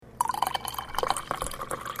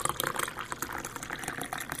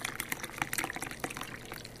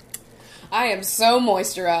I am so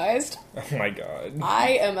moisturized. Oh my god.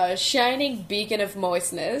 I am a shining beacon of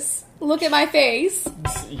moistness. Look at my face.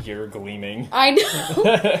 You're gleaming. I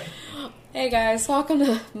know. Hey guys, welcome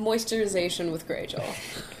to Moisturization with Rachel.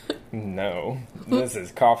 No, this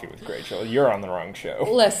is Coffee with Rachel. You're on the wrong show.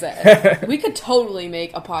 Listen, we could totally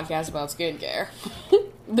make a podcast about skincare.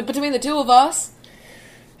 Between the two of us,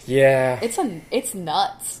 Yeah. it's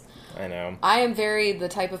nuts. I know. I am very the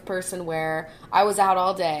type of person where I was out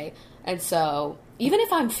all day, and so even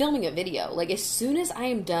if I'm filming a video, like as soon as I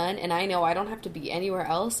am done and I know I don't have to be anywhere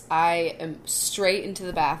else, I am straight into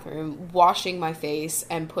the bathroom, washing my face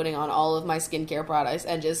and putting on all of my skincare products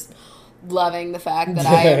and just loving the fact that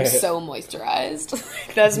I am so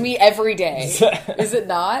moisturized. That's me every day. Is it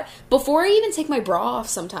not? Before I even take my bra off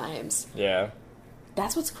sometimes. Yeah.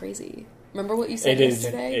 That's what's crazy. Remember what you said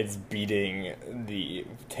yesterday? yesterday? It's beating the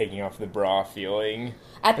taking off the bra feeling.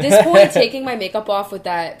 At this point, taking my makeup off with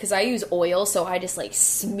that, because I use oil, so I just, like,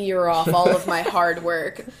 smear off all of my hard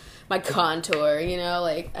work, my contour, you know?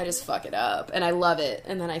 Like, I just fuck it up, and I love it,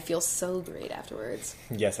 and then I feel so great afterwards.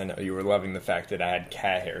 Yes, I know. You were loving the fact that I had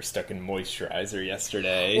cat hair stuck in moisturizer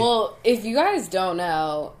yesterday. Well, if you guys don't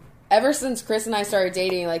know, ever since Chris and I started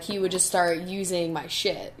dating, like, he would just start using my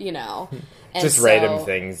shit, you know? And just random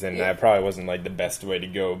things, and that probably wasn't, like, the best way to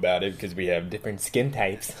go about it, because we have different skin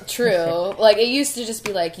types. True. Like, it used to just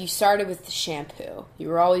be like, you started with the shampoo. You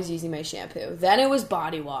were always using my shampoo. Then it was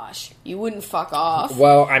body wash. You wouldn't fuck off.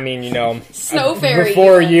 Well, I mean, you know, Snow Fairy.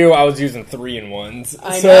 Before you, I was using 3-in-1s.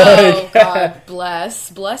 I know. God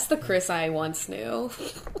bless. Bless the Chris I once knew.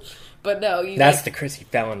 But no, that's the Chris he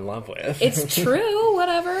fell in love with. It's true,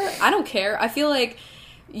 whatever. I don't care. I feel like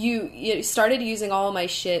you started using all of my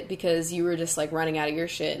shit because you were just, like, running out of your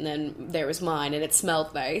shit, and then there was mine, and it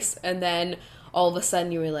smelled nice. And then all of a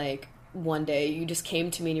sudden you were like, one day you just came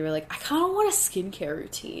to me and you were like, I kind of want a skincare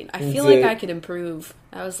routine. I feel like I could improve.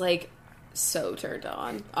 I was like, so turned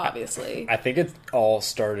on, obviously. I think it all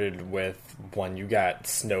started with when you got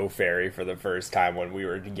Snow Fairy for the first time when we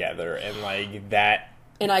were together, and, like, that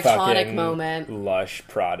an iconic moment. Lush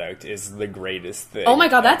product is the greatest thing. Oh my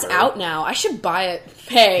god, that's out now. I should buy it.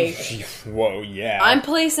 Hey. Whoa, yeah. I'm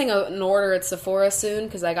placing an order at Sephora soon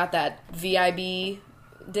because I got that VIB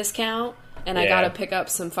discount, and I gotta pick up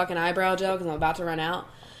some fucking eyebrow gel because I'm about to run out.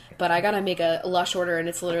 But I gotta make a Lush order, and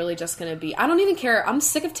it's literally just gonna be... I don't even care. I'm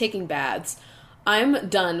sick of taking baths. I'm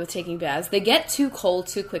done with taking baths. They get too cold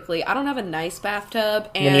too quickly. I don't have a nice bathtub.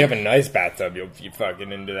 And when you have a nice bathtub, you'll be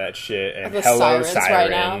fucking into that shit. And the hello, sirens right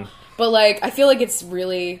now. But, like, I feel like it's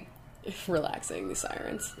really relaxing, the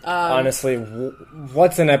sirens. Honestly,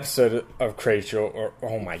 what's an episode of Crachel? Or,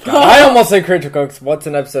 oh my god. I almost said Crachel Cooks. What's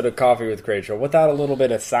an episode of Coffee with Crachel without a little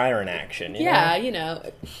bit of siren action? You know? You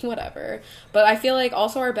know, whatever. But I feel like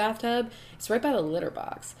also our bathtub, it's right by the litter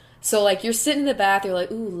box. So, like, you're sitting in the bath, you're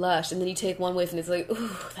like, ooh, Lush, and then you take one whiff, and it's like,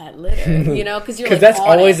 ooh, that litter, you know? Because you're like, that's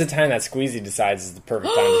always the time that Squeezy decides is the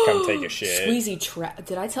perfect time to come take a shit. Squeezy,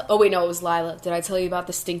 did I tell... Oh, wait, no, it was Lila. Did I tell you about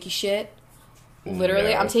the stinky shit?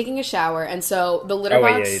 Literally, no. I'm taking a shower, and so the litter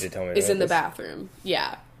box is in the bathroom.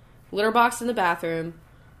 Yeah. Litter box in the bathroom,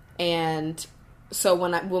 and... So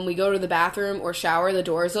when we go to the bathroom or shower, the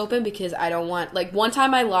door is open because I don't want... Like, one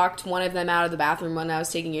time I locked one of them out of the bathroom when I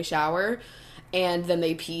was taking a shower, and then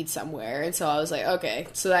they peed somewhere, and so I was like, okay,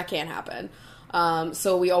 so that can't happen.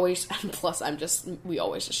 So we always... Plus, we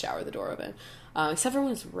always just shower the door open. Except for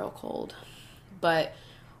when it's real cold. But...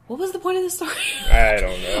 What was the point of the story? I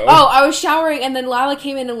don't know. Oh, I was showering, and then Lila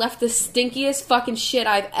came in and left the stinkiest fucking shit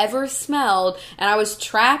I've ever smelled, and I was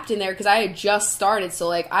trapped in there because I had just started, so,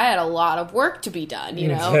 like, I had a lot of work to be done, you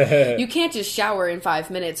know? You can't just shower in 5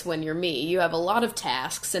 minutes when you're me. You have a lot of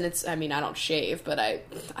tasks, and it's... I mean, I don't shave, but I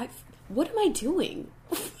what am I doing?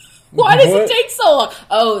 Why does it take so long?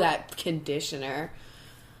 Oh, that conditioner.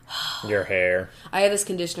 Your hair. I have this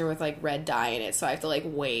conditioner with, like, red dye in it, so I have to, like,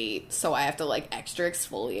 wait. So I have to, like, extra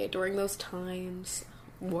exfoliate during those times.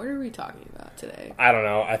 What are we talking about today? I don't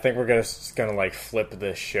know. I think we're just gonna like flip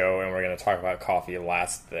this show and we're gonna talk about coffee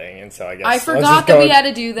last thing. And so I guess I forgot that we had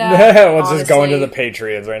to do that. Let's just go into the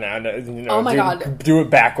Patreons right now. You know, oh my god, do it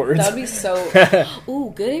backwards. That'd be so.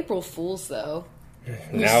 Ooh, good April Fools though.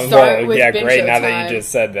 Now, great. Now that you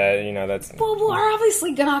just said that, you know that's. Well, we're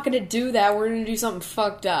obviously not going to do that. We're going to do something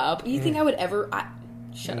fucked up. You think I would ever?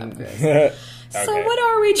 Shut up, Chris. Okay. So what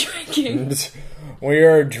are we drinking? We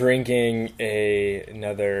are drinking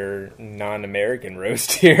another non-American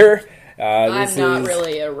roast here. I'm not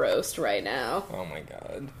really a roast right now. Oh my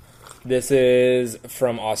god. This is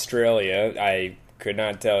from Australia. I could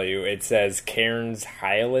not tell you. It says Cairns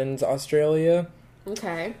Highlands, Australia.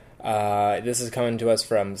 Okay. This is coming to us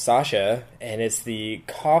from Sasha, and it's the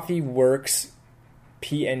Coffee Works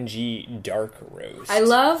PNG Dark Roast. I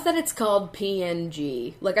love that it's called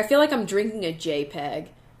PNG. Like, I feel like I'm drinking a JPEG.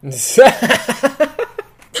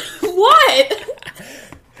 What?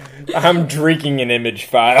 I'm drinking an image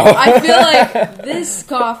file. I feel like this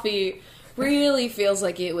coffee really feels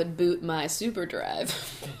like it would boot my super drive.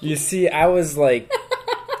 You see, I was like...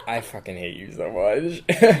 I fucking hate you so much.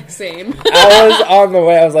 Same. I was on the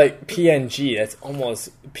way, I was like, PNG, that's almost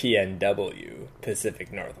PNW,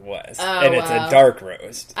 Pacific Northwest. Oh, and it's a dark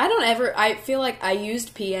roast. I feel like I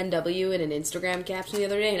used PNW in an Instagram caption the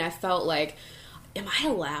other day, and I felt like, am I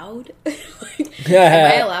allowed? Am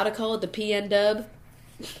I allowed to call it the PN dub?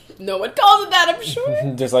 No one calls it that, I'm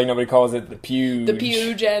sure. Just like nobody calls it the Puge. The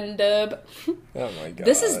Puge and dub. Oh my god.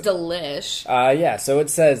 This is delish. Yeah, so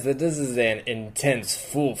it says that this is an intense,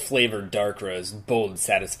 full-flavored dark roast, bold,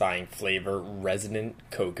 satisfying flavor, resonant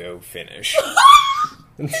cocoa finish.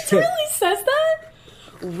 It really says that?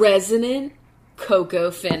 Resonant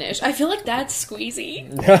cocoa finish. I feel like that's squeezy.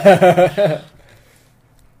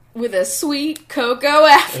 With a sweet cocoa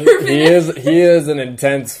aftermath. He is an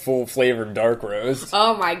intense, full-flavored dark roast.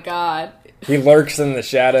 Oh my god. He lurks in the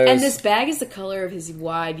shadows. And this bag is the color of his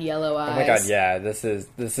wide yellow eyes. Oh my god, yeah. This is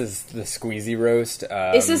the squeezy roast.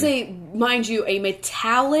 This is mind you, a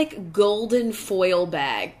metallic golden foil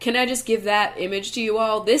bag. Can I just give that image to you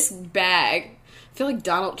all? This bag, I feel like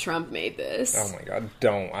Donald Trump made this. Oh my god,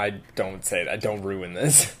 don't say that. Don't ruin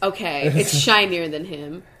this. Okay, it's shinier than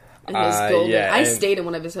him. And his golden. Yeah, I stayed in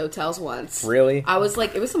one of his hotels once. Really? I was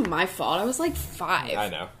like, it wasn't my fault. I was like 5. I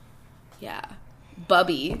know. Yeah.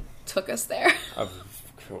 Bubby took us there. Of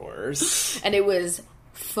course. And it was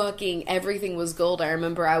fucking, everything was gold. I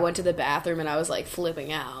remember I went to the bathroom and I was like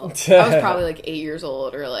flipping out. I was probably like 8 years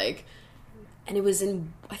old or like, and it was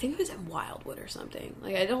I think it was in Wildwood or something.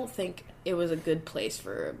 Like, I don't think it was a good place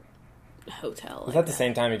for a hotel. Was that the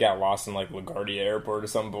same time you got lost in like LaGuardia Airport or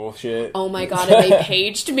some bullshit? Oh my god, and they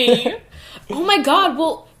paged me. Oh my god,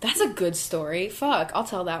 well, that's a good story. Fuck, I'll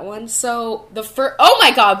tell that one. So, oh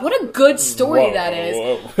my god, what a good story that is.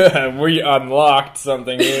 Whoa. We unlocked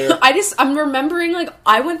something here. I'm remembering, like,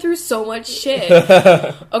 I went through so much shit.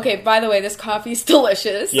 Okay, by the way, this coffee's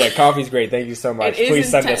delicious. Yeah, coffee's great. Thank you so much.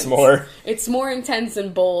 Please send us more. It's more intense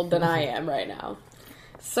and bold than I am right now.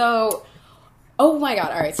 So... Oh my god,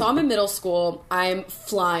 alright, so I'm in middle school, I'm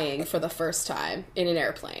flying for the first time in an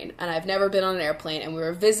airplane, and I've never been on an airplane, and we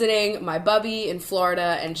were visiting my bubby in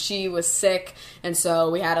Florida, and she was sick, and so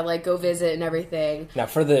we had to, like, go visit and everything. Now,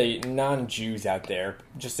 for the non-Jews out there,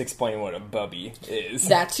 just explain what a bubby is.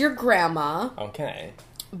 That's your grandma. Okay.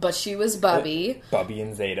 But she was Bubby. Bubby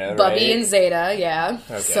and Zeta, right? Bubby and Zeta, yeah.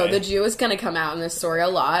 Okay. So the Jew is gonna come out in this story a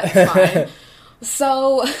lot, fine.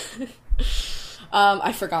 So,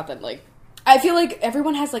 I forgot that, like, I feel like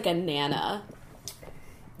everyone has, like, a Nana.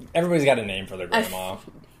 Everybody's got a name for their grandma.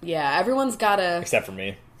 Yeah, everyone's got a... Except for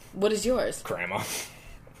me. What is yours? Grandma.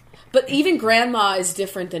 But even grandma is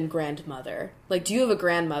different than grandmother. Like, do you have a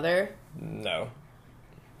grandmother? No.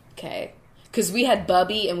 Okay. Because we had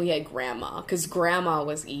Bubby and we had Grandma. Because Grandma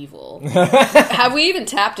was evil. Have we even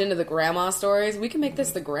tapped into the grandma stories? We can make this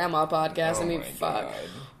the grandma podcast. Oh, I mean, fuck. God.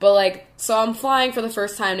 But, like, so I'm flying for the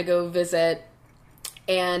first time to go visit...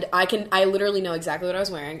 And I literally know exactly what I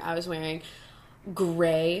was wearing. I was wearing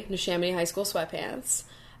gray Neshaminy High School sweatpants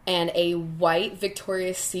and a white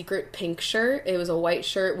Victoria's Secret pink shirt. It was a white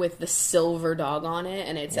shirt with the silver dog on it,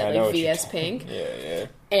 and it said, like, VS Pink.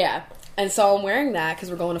 Yeah. And so I'm wearing that because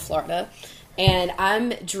we're going to Florida. And I'm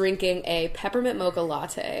drinking a peppermint mocha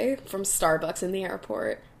latte from Starbucks in the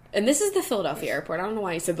airport. And this is the Philadelphia airport. I don't know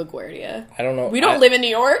why you said LaGuardia. I don't know. We don't live in New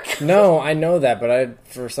York. No, I know that, but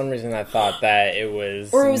for some reason I thought that it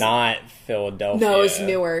was not Philadelphia. No, it was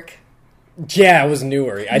Newark. Yeah, it was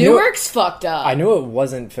Newark. Newark's fucked up. I knew it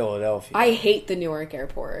wasn't Philadelphia. I hate the Newark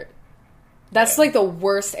airport. That's like the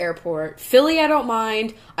worst airport. Philly, I don't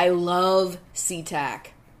mind. I love SeaTac.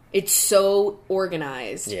 It's so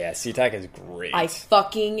organized. Yeah, SeaTac is great. I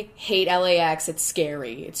fucking hate LAX. It's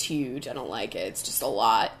scary. It's huge. I don't like it. It's just a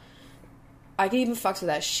lot. I could even fuck with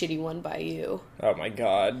that shitty one by you. Oh my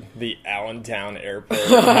god. The Allentown airport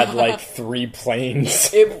had like 3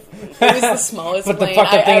 planes. It was the smallest plane. But the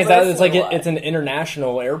fucking thing is that it's like it's an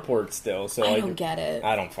international airport still. So I don't get it.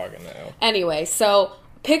 I don't fucking know. Anyway, so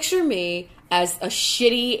picture me as a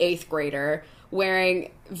shitty 8th grader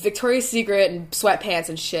wearing Victoria's Secret and sweatpants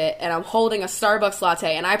and shit, and I'm holding a Starbucks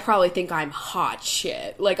latte, and I probably think I'm hot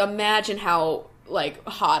shit. Like, imagine how, like,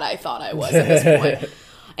 hot I thought I was at this point.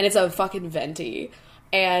 And it's a fucking venti.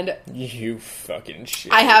 And you fucking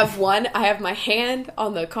shit. I have my hand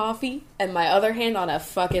on the coffee and my other hand on a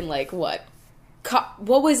fucking, like, what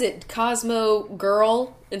was it? Cosmo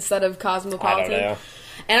Girl instead of Cosmopolitan? I don't know.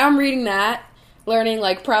 And I'm reading that, learning,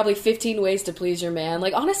 like, probably 15 ways to please your man.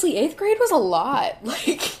 Like, honestly, 8th grade was a lot.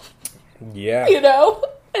 Like, yeah. You know?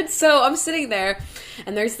 And so I'm sitting there,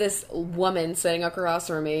 and there's this woman sitting across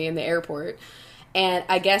from me in the airport. And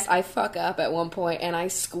I guess I fuck up at one point, and I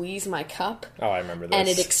squeeze my cup. Oh, I remember this. And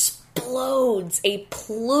it explodes a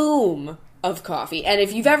plume of coffee. And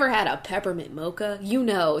if you've ever had a peppermint mocha, you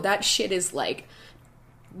know that shit is like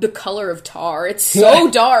the color of tar. It's so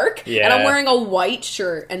dark. Yeah. And I'm wearing a white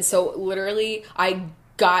shirt. And so literally I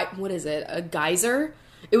got, what is it? A geyser?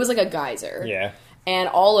 It was like a geyser. Yeah. And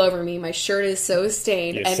all over me. My shirt is so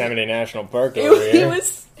stained. Yosemite National Park over here. It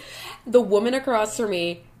was, the woman across from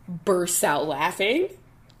me bursts out laughing.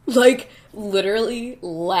 Like, literally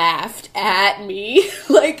laughed at me.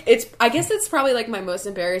 Like, I guess it's probably, like, my most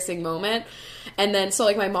embarrassing moment. And then, so,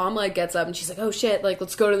 like, my mom, like, gets up and she's like, oh, shit, like,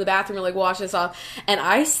 let's go to the bathroom and, like, wash this off. And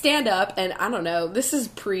I stand up and, I don't know, this is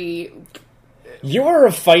You were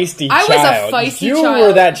a feisty child. I was a feisty child. You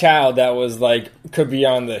were that child that was, like, could be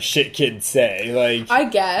on the shit kids say. Like, I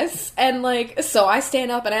guess. And, like, so I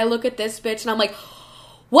stand up and I look at this bitch and I'm like,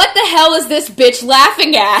 what the hell is this bitch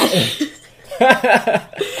laughing at?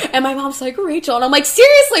 And my mom's like, Rachel. And I'm like,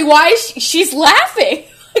 seriously, why is she's laughing?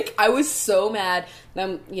 Like, I was so mad.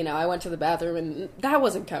 Then, you know, I went to the bathroom and that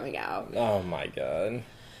wasn't coming out. Oh, my God.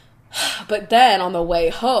 But then on the way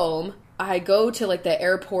home, I go to, like, the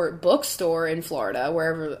airport bookstore in Florida,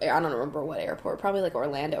 wherever, I don't remember what airport, probably, like,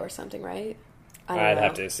 Orlando or something, right? I'd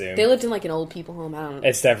have to assume. They lived in, like, an old people home, I don't know.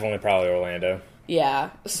 It's definitely probably Orlando. Yeah,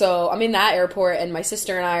 so I'm in that airport, and my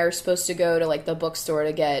sister and I are supposed to go to, like, the bookstore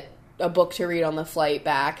to get a book to read on the flight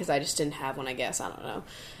back, because I just didn't have one, I guess, I don't know.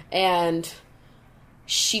 And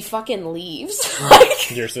she fucking leaves.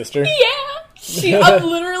 Like, your sister? Yeah! I'm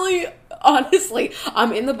literally, honestly,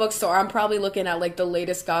 I'm in the bookstore, I'm probably looking at, like, the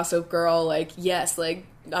latest Gossip Girl, like, yes, like,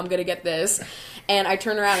 I'm gonna get this. And I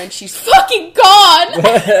turn around, and she's fucking gone!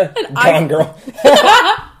 And gone, girl.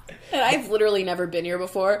 And I've literally never been here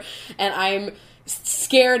before, and I'm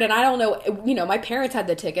scared, and I don't know, you know, my parents had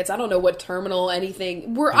the tickets, I don't know what terminal,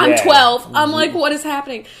 anything, I'm 12, I'm like, what is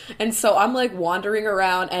happening? And so I'm, like, wandering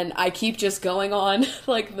around, and I keep just going on,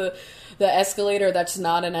 like, the escalator that's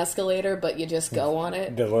not an escalator, but you just go on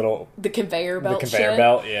it. The conveyor belt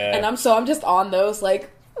belt, yeah. And I'm just on those, like,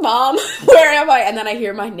 Mom, where am I? And then I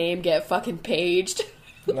hear my name get fucking paged.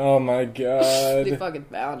 Oh, my God. They fucking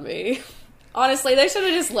found me. Honestly, they should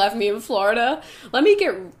have just left me in Florida. Let me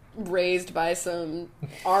get raised by some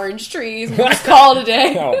orange trees. We'll just call it a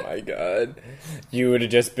day. Oh my God. You would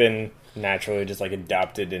have just been naturally just, like,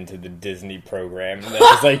 adopted into the Disney program that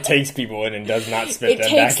just, like, takes people in and does not spit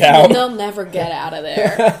them back out. And they'll never get out of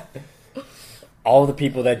there. All the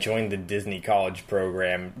people that joined the Disney college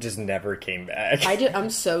program just never came back. I'm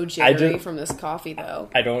so jittery from this coffee, though.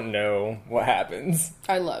 I don't know what happens.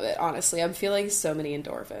 I love it, honestly. I'm feeling so many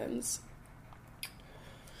endorphins.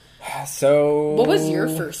 So, what was your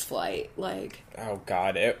first flight like? Oh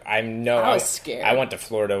God, I was scared. I went to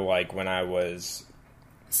Florida like when I was.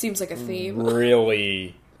 Seems like a theme.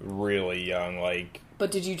 Really, really young, like.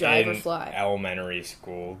 But did you drive or fly? Elementary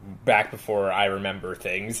school, back before I remember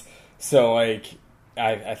things. So like,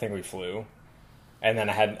 I think we flew, and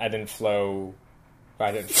then I didn't flow.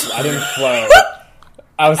 I didn't flow.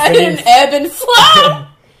 I didn't ebb and flow.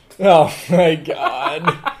 Oh my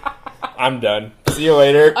God. I'm done. See you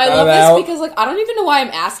later. I love this because, like, I don't even know why I'm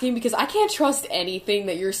asking, because I can't trust anything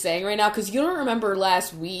that you're saying right now, because you don't remember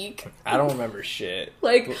last week. I don't remember shit.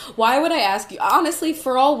 Like, why would I ask you? Honestly,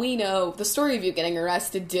 for all we know, the story of you getting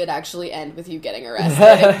arrested did actually end with you getting arrested,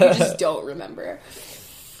 and you just don't remember.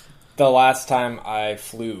 The last time I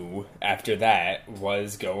flew after that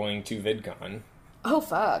was going to VidCon. Oh,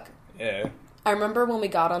 fuck. Yeah. I remember when we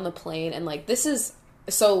got on the plane, and, like,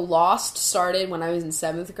 so Lost started when I was in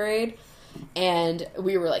 7th grade, and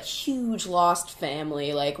we were, like, huge Lost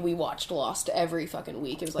family. Like, we watched Lost every fucking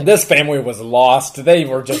week. It was like, this family was lost. They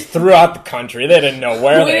were just throughout the country. They didn't know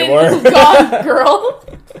where they were. Gone, girl.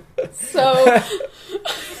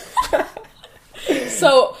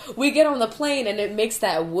 So we get on the plane, and it makes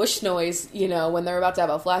that whoosh noise, you know, when they're about to have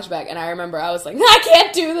a flashback. And I remember I was like, I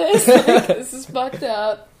can't do this. Like, this is fucked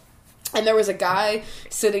up. And there was a guy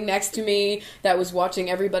sitting next to me that was watching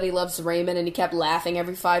Everybody Loves Raymond, and he kept laughing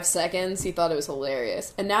every 5 seconds. He thought it was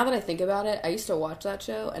hilarious. And now that I think about it, I used to watch that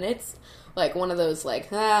show, and it's like one of those,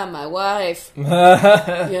 like, my wife. You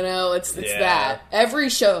know, it's that. Every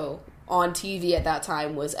show on TV at that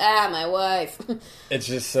time was, my wife. It's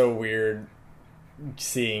just so weird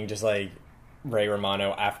seeing just, like, Ray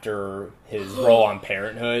Romano after his role on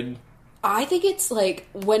Parenthood. I think it's, like,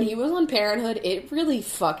 when he was on Parenthood, it really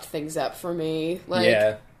fucked things up for me. Like,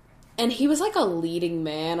 yeah. And he was, like, a leading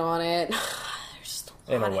man on it. There's just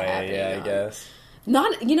a lot in a way, yeah, I guess.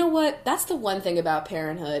 You know what? That's the one thing about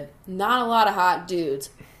Parenthood. Not a lot of hot dudes.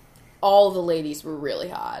 All the ladies were really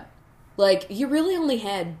hot. Like, you really only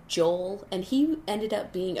had Joel, and he ended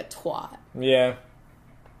up being a twat. Yeah.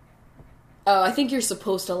 Oh, I think you're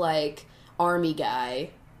supposed to like Army Guy,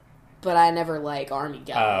 but I never like Army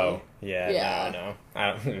Guy. Oh, yeah. No.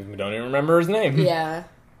 I don't even remember his name. Yeah.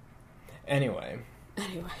 Anyway.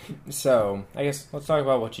 So, I guess let's talk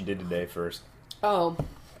about what you did today first. Oh,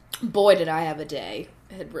 boy, did I have a day.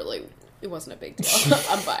 It wasn't a big deal.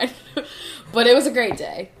 I'm fine. But it was a great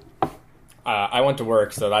day. I went to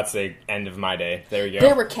work, so that's the end of my day. There you go.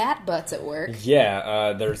 There were cat butts at work.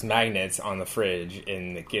 Yeah, there's magnets on the fridge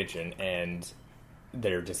in the kitchen, and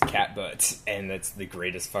they're just cat butts, and that's the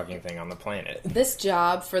greatest fucking thing on the planet. This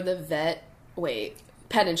job for the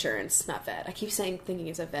pet insurance, not vet. I keep thinking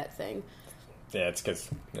it's a vet thing. Yeah, it's because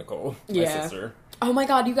Nicole, my sister. Oh my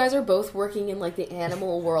god, you guys are both working in, like, the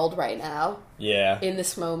animal world right now. Yeah. In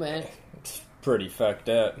this moment. It's pretty fucked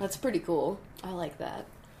up. That's pretty cool. I like that.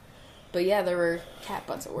 But yeah, there were cat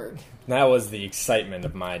butts at work. That was the excitement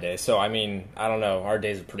of my day. So, I mean, I don't know. Our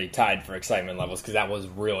days are pretty tied for excitement levels because that was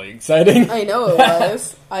really exciting. I know it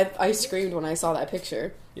was. I screamed when I saw that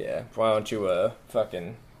picture. Yeah. Why don't you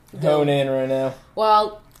fucking hone in right now?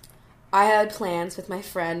 Well, I had plans with my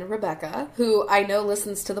friend Rebecca, who I know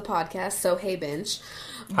listens to the podcast, so hey, bitch.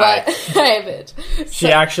 But, hey, bitch.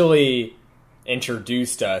 She actually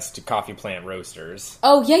introduced us to Coffee Plant Roasters.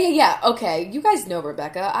 Oh, yeah. Okay, you guys know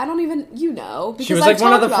Rebecca. I don't even, because she was like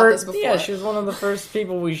one of the first. Yeah, she was one of the first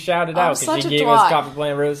people we shouted out because she gave us Coffee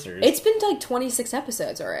Plant Roasters. It's been like 26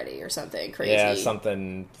 episodes already or something crazy. Yeah,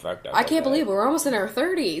 something fucked up. I can't believe we're almost in our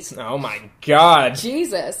 30s. Oh my god,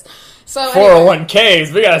 Jesus. So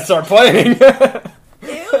 401ks, we gotta start planning.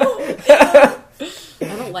 Ew.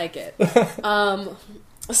 I don't like it.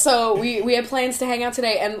 So we had plans to hang out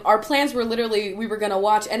today, and our plans were literally, we were going to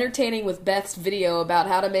watch Entertaining with Beth's video about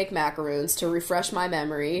how to make macaroons to refresh my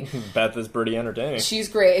memory. Beth is pretty entertaining. She's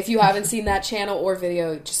great. If you haven't seen that channel or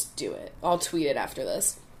video, just do it. I'll tweet it after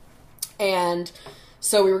this. And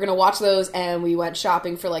so we were going to watch those, and we went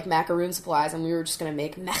shopping for, like, macaroon supplies, and we were just going to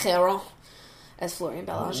make macarons, as Florian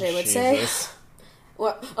Bellanger would say.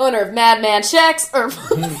 What, owner of Madman Checks, or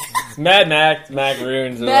Mad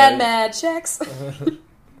Macaroons. Mad Checks.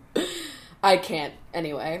 I can't.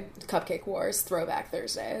 Anyway, Cupcake Wars, Throwback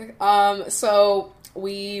Thursday. So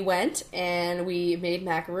we went and we made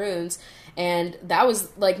macaroons, and that was,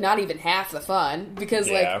 like, not even half the fun, because,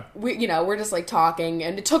 like, we're just, like, talking,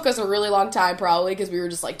 and it took us a really long time, probably, because we were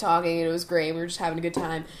just, like, talking, and it was great, and we were just having a good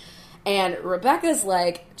time. And Rebecca's,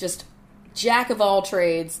 like, just jack of all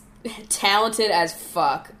trades, talented as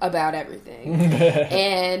fuck about everything.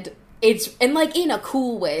 And like, in a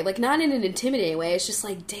cool way, like, not in an intimidating way. It's just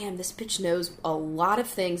like, damn, this bitch knows a lot of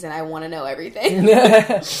things and I want to know everything.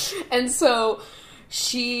 And so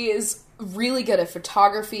she is really good at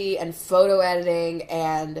photography and photo editing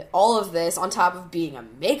and all of this, on top of being a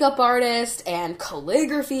makeup artist and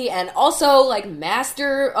calligraphy, and also, like,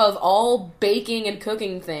 master of all baking and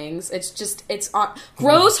cooking things.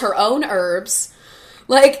 Grows her own herbs.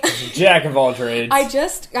 Like, jack of all trades. I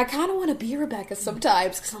kind of want to be Rebecca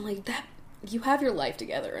sometimes, because I'm like, that you have your life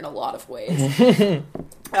together in a lot of ways.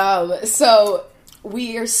 So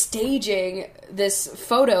we are staging this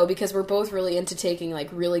photo because we're both really into taking, like,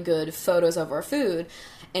 really good photos of our food,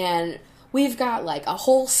 and we've got, like, a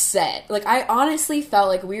whole set. Like, I honestly felt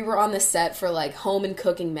like we were on the set for, like, Home and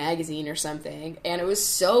Cooking magazine or something, and it was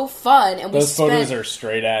so fun. And those photos are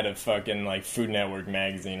straight out of fucking, like, Food Network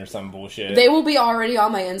magazine or some bullshit. They will be already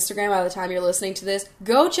on my Instagram by the time you're listening to this.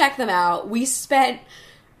 Go check them out. We spent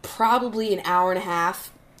probably an hour and a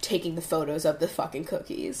half taking the photos of the fucking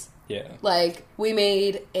cookies. Yeah. Like, we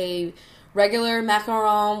made a regular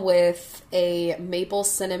macaron with a maple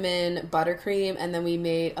cinnamon buttercream, and then we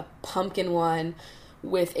made a pumpkin one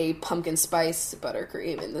with a pumpkin spice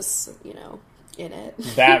buttercream in this, in it.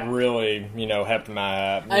 That really, helped my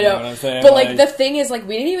app. I know. What I'm saying? But, like, the thing is, like,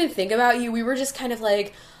 we didn't even think about you. We were just kind of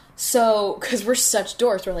like, because we're such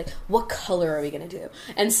dorks, we're like, what color are we going to do?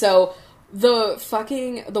 And so the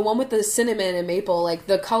one with the cinnamon and maple, like,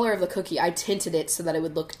 the color of the cookie, I tinted it so that it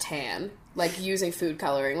would look tan. Like, using food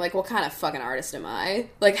coloring. Like, what kind of fucking artist am I?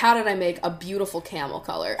 Like, how did I make a beautiful camel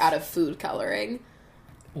color out of food coloring?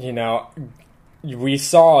 we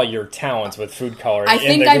saw your talents with food coloring. I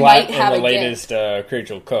think I might have the latest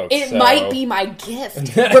Creature Cooks. It might be my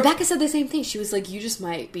gift. Rebecca said the same thing. She was like, "You just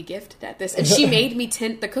might be gifted at this," and she made me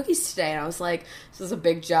tint the cookies today. And I was like, "This is a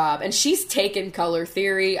big job." And she's taken color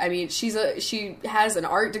theory. I mean, she has an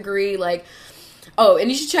art degree. Like, oh, and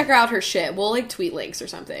you should check her out. Her shit. We'll like tweet links or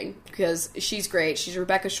something because she's great. She's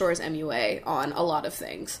Rebecca Shore's MUA on a lot of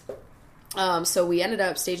things. So we ended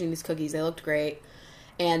up staging these cookies. They looked great.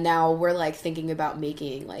 And now we're, like, thinking about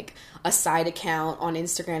making, like, a side account on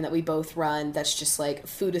Instagram that we both run that's just, like,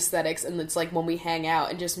 food aesthetics. And it's, like, when we hang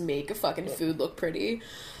out and just make a fucking food look pretty.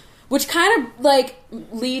 Which kind of, like,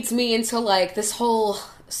 leads me into, like, this whole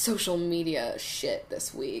social media shit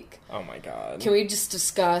this week. Oh, my God. Can we just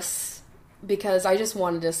discuss? Because I just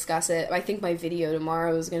want to discuss it. I think my video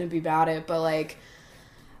tomorrow is going to be about it. But, like,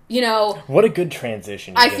 you know. What a good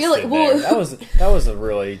transition you I feel like, well, that was a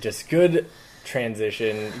really just good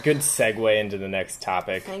transition, good segue into the next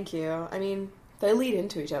topic. Thank you. I mean, they lead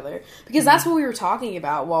into each other because that's what we were talking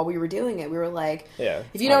about while we were doing it. We were like, yeah,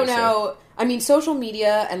 if you don't know, I mean, social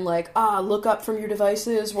media and like, look up from your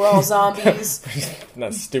devices, we're all zombies.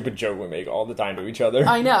 That stupid joke we make all the time to each other.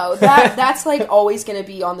 I know that's like always going to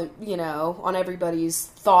be on the, you know, on everybody's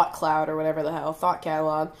thought cloud or whatever the hell, thought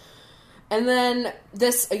catalog. And then a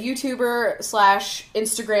YouTuber /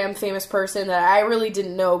 Instagram famous person that I really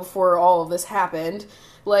didn't know before all of this happened,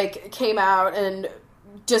 like, came out and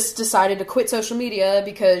just decided to quit social media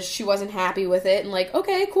because she wasn't happy with it. And, like,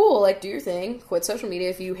 okay, cool, like, do your thing. Quit social media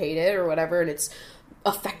if you hate it or whatever, and it's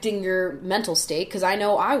affecting your mental state, because I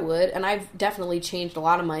know I would, and I've definitely changed a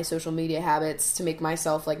lot of my social media habits to make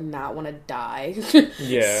myself, like, not want to die.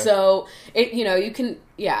 Yeah. So, you know, you can,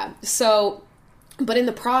 yeah. So... But in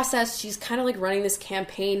the process, she's kind of, like, running this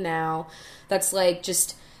campaign now that's, like,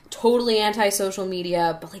 just totally anti-social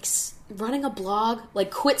media, but, like, running a blog.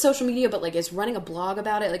 Like, quit social media, but, like, is running a blog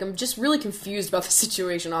about it. Like, I'm just really confused about the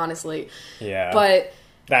situation, honestly. Yeah. But...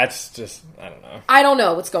 That's just... I don't know. I don't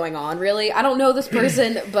know what's going on, really. I don't know this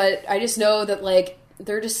person, but I just know that, like...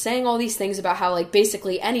 They're just saying all these things about how, like,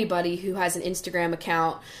 basically anybody who has an Instagram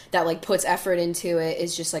account that, like, puts effort into it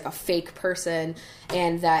is just, like, a fake person,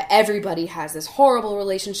 and that everybody has this horrible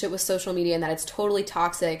relationship with social media and that it's totally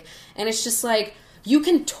toxic. And it's just, like, you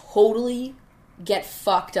can totally get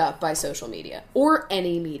fucked up by social media. Or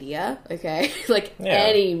any media, okay? Like, yeah.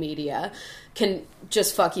 Any media can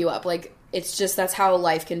just fuck you up. Like, it's just, that's how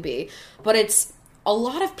life can be. But it's, a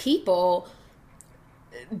lot of people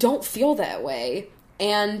don't feel that way.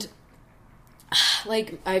 And,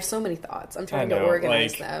 like, I have so many thoughts. I'm trying to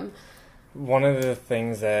organize them. One of the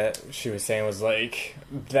things that she was saying was, like,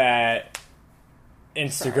 that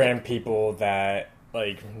Instagram people that,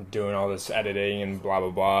 like, doing all this editing and blah, blah,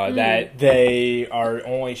 blah, that they are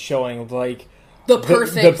only showing, like... The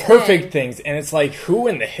perfect things. And it's like, who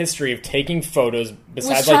in the history of taking photos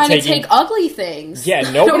besides, like, to take ugly things? Yeah,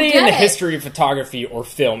 nobody in the history of photography or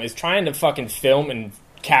film is trying to fucking film and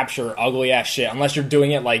capture ugly ass shit unless you're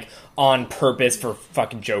doing it, like, on purpose for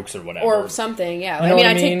fucking jokes or whatever. Or something, yeah. I mean,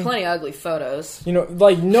 I take plenty of ugly photos. You know,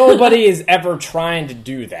 like, nobody is ever trying to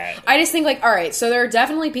do that. I just think, like, alright, so there are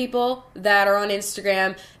definitely people that are on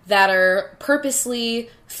Instagram that are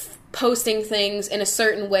purposely posting things in a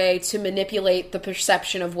certain way to manipulate the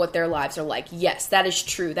perception of what their lives are like. Yes, that is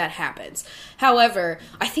true. That happens. However,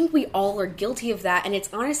 I think we all are guilty of that, and it's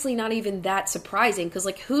honestly not even that surprising, because,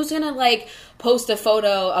 like, who's gonna, like, post a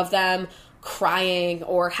photo of them crying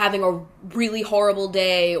or having a really horrible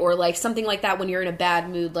day or, like, something like that when you're in a bad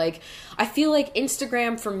mood? Like, I feel like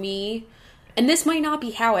Instagram, for me... And this might not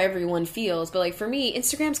be how everyone feels, but, like, for me,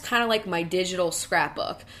 Instagram's kind of like my digital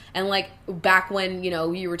scrapbook. And, like, back when, you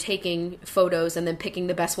know, you were taking photos and then picking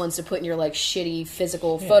the best ones to put in your, like, shitty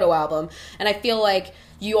physical photo album. And I feel like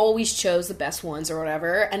you always chose the best ones or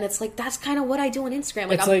whatever. And it's like, that's kind of what I do on Instagram.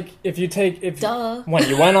 Like, it's like, when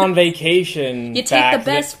you went on vacation... You take the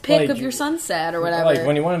best pic of your sunset or whatever. Like,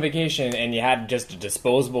 when you went on vacation and you had just a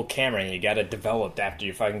disposable camera and you got it developed after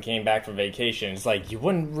you fucking came back from vacation, it's like, you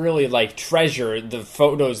wouldn't really, like, treasure the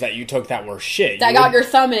photos that you took that were shit. That got your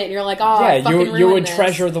thumb in it and you're like, oh, yeah, you would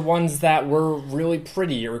treasure the ones that were really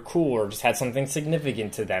pretty or cool or just had something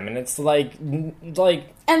significant to them. And it's like...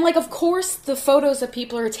 And, like, of course, the photos that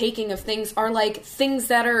people are taking of things are, like, things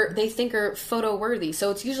that they think are photo-worthy. So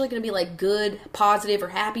it's usually going to be, like, good, positive, or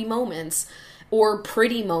happy moments, or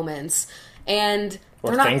pretty moments. And...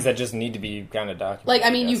 Or things that just need to be kind of documented. Like, I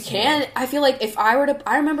mean, you can... I feel like if I were to...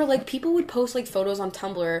 I remember, like, people would post, like, photos on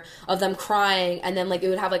Tumblr of them crying, and then, like, it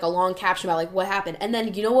would have, like, a long caption about, like, what happened. And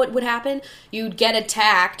then, you know what would happen? You'd get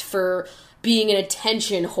attacked for... being an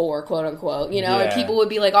attention whore, quote unquote, you know, and people would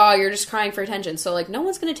be like, oh, you're just crying for attention. So, like, no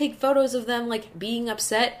one's going to take photos of them, like, being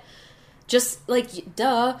upset. Just, like,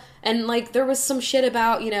 duh. And, like, there was some shit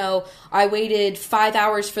about, you know, I waited 5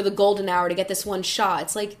 hours for the golden hour to get this one shot.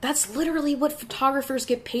 It's like, that's literally what photographers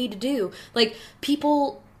get paid to do. Like,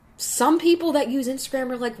 some people that use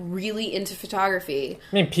Instagram are, like, really into photography.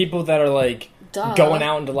 I mean, people that are, like, going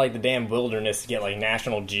out into, like, the damn wilderness to get, like,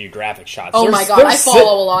 National Geographic shots. Oh, my God. I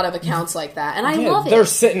follow a lot of accounts like that, and I love it. They're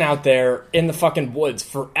sitting out there in the fucking woods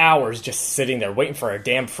for hours just sitting there waiting for a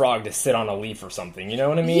damn frog to sit on a leaf or something. You know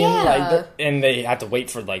what I mean? Yeah. Like, and they have to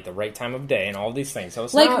wait for, like, the right time of day and all these things. So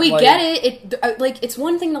it's like, not, we get it. Like, it's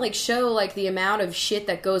one thing to, like, show, like, the amount of shit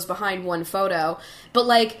that goes behind one photo, but,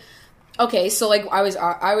 like... Okay, so, like, I was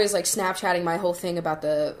like, Snapchatting my whole thing about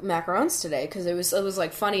the macarons today, because it was,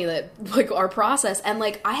 like, funny that, like, our process, and,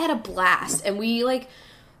 like, I had a blast, and we, like,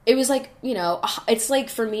 it was, like, you know, it's, like,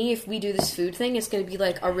 for me, if we do this food thing, it's gonna be,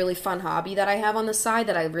 like, a really fun hobby that I have on the side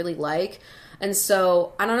that I really like, and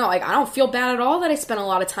so, I don't know, like, I don't feel bad at all that I spent a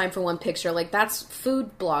lot of time for one picture, like, that's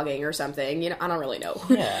food blogging or something, you know, I don't really know.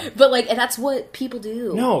 Yeah. But, like, that's what people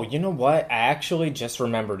do. No, you know what? I actually just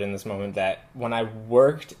remembered in this moment that when I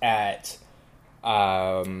worked at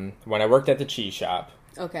the cheese shop,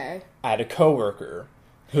 okay, I had a coworker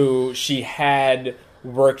who she had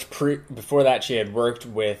worked before that. She had worked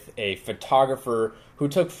with a photographer who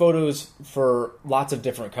took photos for lots of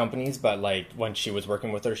different companies, but, like, when she was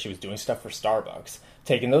working with her, she was doing stuff for Starbucks.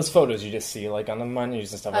 Taking those photos you just see, like, on the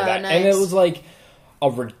menus and stuff like that. Nice. And it was, like, a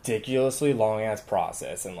ridiculously long-ass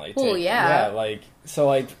process. And, like, like, so,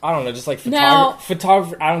 like, I don't know, just, like,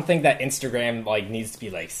 photographer, I don't think that Instagram, like, needs to be,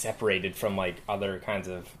 like, separated from, like, other kinds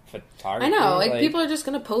of photography. I know, like, people are just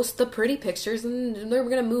gonna post the pretty pictures and they're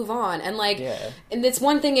gonna move on. And, like, and it's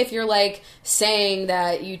one thing if you're, like, saying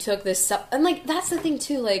that you took this, and, like, that's the thing,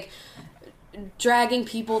 too, like, dragging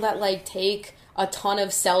people that, like, take a ton of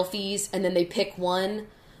selfies and then they pick one,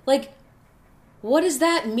 like, what does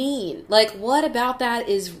that mean? Like, what about that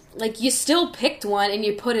is, like, you still picked one and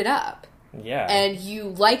you put it up. Yeah. And you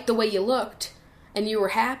liked the way you looked and you were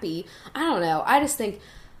happy. I don't know. I just think,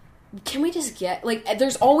 can we just get, like,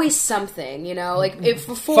 there's always something, you know? Like, if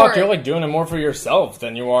before... Fuck, you're, like, doing it more for yourself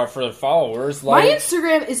than you are for the followers. Like... My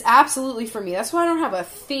Instagram is absolutely for me. That's why I don't have a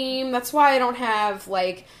theme. That's why I don't have,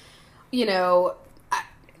 like, you know...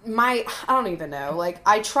 I don't even know. Like,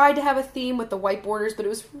 I tried to have a theme with the white borders, but it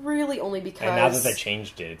was really only because... And now that they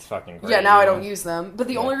changed it, it's fucking great. Yeah, now I don't use them. But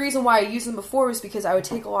the only reason why I used them before was because I would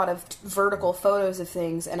take a lot of vertical photos of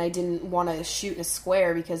things, and I didn't want to shoot in a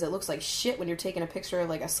square because it looks like shit when you're taking a picture of,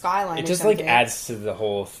 like, a skyline It just, like, adds to the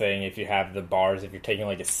whole thing if you have the bars, if you're taking,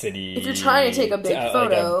 like, a city... If you're trying to take a big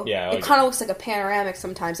photo, like it kind of looks like a panoramic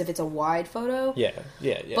sometimes if it's a wide photo. Yeah.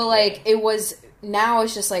 But, like, it was... Now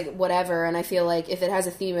it's just, like, whatever, and I feel like if it has a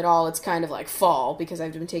theme at all, it's kind of, like, fall, because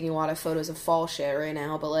I've been taking a lot of photos of fall shit right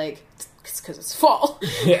now, but, like, it's because it's fall.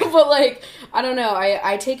 Yeah. But, like, I don't know,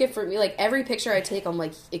 I take it for me, like, every picture I take, I'm,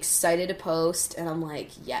 like, excited to post, and I'm, like,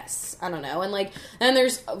 yes, I don't know, and, like, then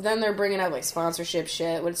they're bringing up, like, sponsorship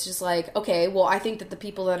shit, but it's just, like, okay, well, I think that the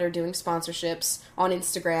people that are doing sponsorships on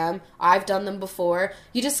Instagram, I've done them before,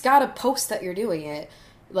 you just gotta post that you're doing it.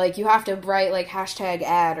 Like, you have to write, like, hashtag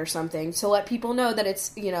ad or something to let people know that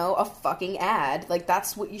it's, you know, a fucking ad. Like,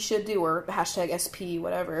 that's what you should do, or hashtag SP,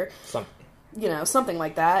 whatever. You know, something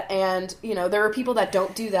like that. And, you know, there are people that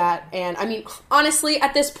don't do that. And, I mean, honestly,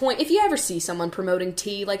 at this point, if you ever see someone promoting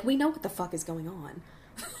tea, like, we know what the fuck is going on.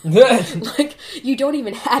 Like, you don't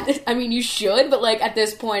even have it. I mean, you should, but, like, at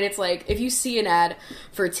this point, it's like, if you see an ad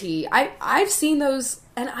for tea, I've seen those,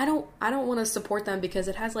 and I don't want to support them because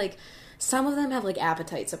it has, like... Some of them have, like,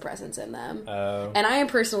 appetite suppressants in them. Oh. And I am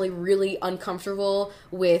personally really uncomfortable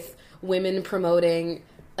with women promoting,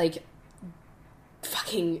 like,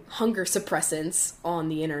 fucking hunger suppressants on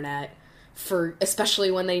the internet.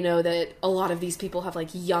 Especially when they know that a lot of these people have, like,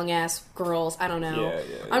 young-ass girls. I don't know.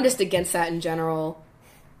 Yeah. I'm just against that in general.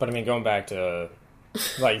 But, I mean, going back to,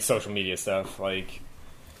 like, social media stuff, like...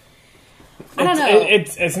 I don't know.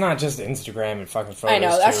 It's not just Instagram and fucking photos. I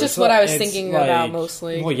know, that's just what I was thinking about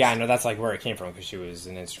mostly. Well, yeah, I know that's like where it came from because she was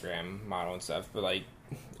an Instagram model and stuff. But like,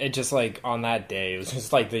 it just like on that day, it was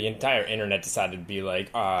just like the entire internet decided to be like,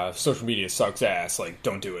 social media sucks ass. Like,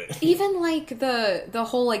 don't do it. Even like the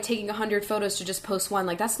whole like taking 100 photos to just post one,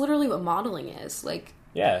 like that's literally what modeling is. Like,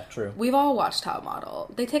 yeah, true. We've all watched Top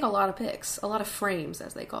Model. They take a lot of pics, a lot of frames,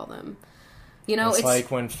 as they call them. You know, it's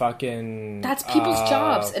like when fucking... That's people's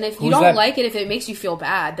jobs. And if you don't like it, if it makes you feel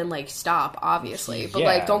bad, then, like, stop, obviously. But,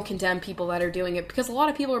 like, don't condemn people that are doing it, because a lot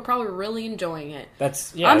of people are probably really enjoying it.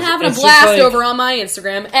 I'm having a blast over on my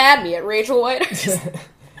Instagram. Add me at Rachel White.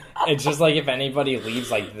 It's just like if anybody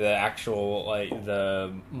leaves like the actual like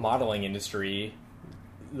the modeling industry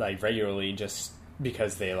like regularly just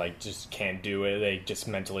because they like just can't do it, they just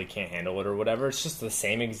mentally can't handle it or whatever. It's just the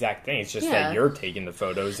same exact thing. It's just that you're taking the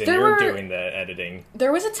photos and you're doing the editing.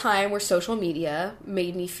 There was a time where social media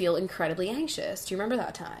made me feel incredibly anxious. Do you remember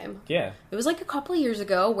that time? Yeah. It was like a couple of years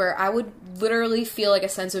ago where I would literally feel like a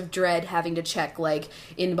sense of dread having to check like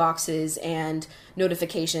inboxes and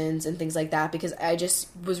notifications and things like that because I just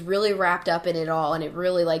was really wrapped up in it all, and it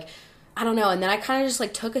really like, I don't know. And then I kind of just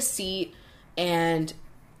like took a seat and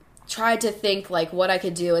tried to think like what I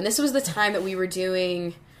could do, and this was the time that we were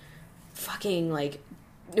doing fucking like,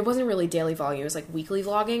 it wasn't really daily vlogging, it was like weekly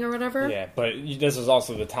vlogging or whatever. Yeah, but this was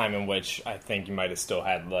also the time in which I think you might have still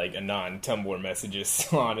had like Tumblr messages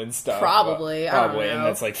on and stuff. Probably, I don't know. And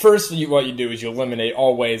that's like first what you do is you eliminate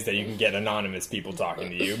all ways that you can get anonymous people talking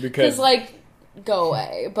to you because like go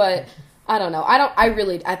away. But I don't know. I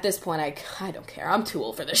really at this point I don't care. I'm too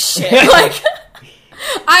old for this shit. Like.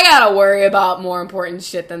 I gotta worry about more important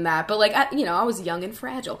shit than that. But, like, I was young and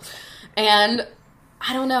fragile. And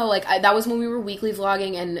I don't know, like, that was when we were weekly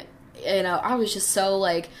vlogging, and, I was just so,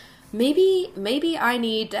 like, maybe I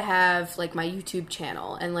need to have, like, my YouTube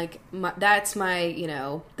channel. And, like, that's my,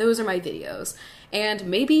 those are my videos. And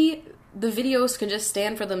maybe the videos can just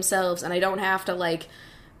stand for themselves, and I don't have to, like...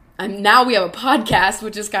 now we have a podcast,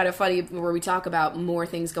 which is kind of funny, where we talk about more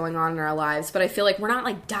things going on in our lives. But I feel like we're not,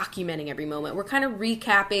 like, documenting every moment. We're kind of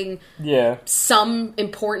recapping some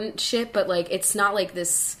important shit, but, like, it's not like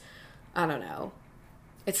this, I don't know.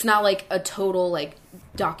 It's not, like, a total, like,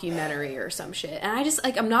 documentary or some shit. And I just,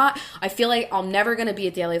 like, I feel like I'm never going to be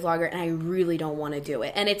a daily vlogger, and I really don't want to do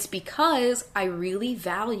it. And it's because I really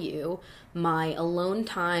value my alone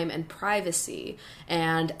time and privacy,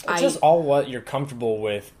 and it's just all what you're comfortable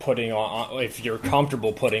with putting on. If you're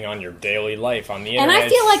comfortable putting on your daily life on the internet, and I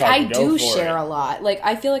feel like I do share a lot. Like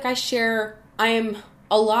I feel like I am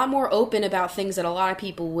a lot more open about things that a lot of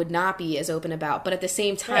people would not be as open about. But at the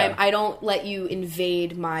same time, I don't let you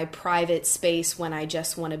invade my private space when I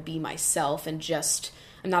just want to be myself and just.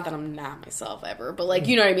 Not that I'm not myself ever, but, like,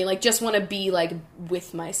 you know what I mean? Like, just want to be, like,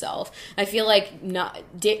 with myself. I feel like not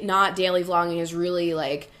daily vlogging is really,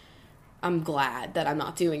 like, I'm glad that I'm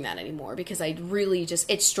not doing that anymore because I really just,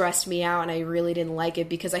 it stressed me out and I really didn't like it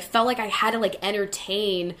because I felt like I had to, like,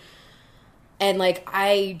 entertain, and, like,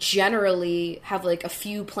 I generally have, like, a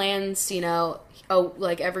few plans,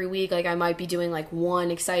 like, every week. Like, I might be doing, like,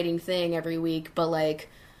 one exciting thing every week, but, like,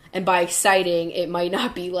 and by exciting, it might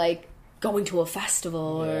not be, like, going to a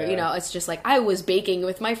festival or, it's just like, I was baking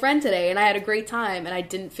with my friend today and I had a great time and I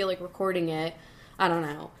didn't feel like recording it. I don't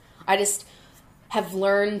know. I just have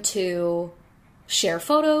learned to share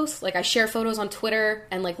photos. Like, I share photos on Twitter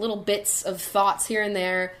and, like, little bits of thoughts here and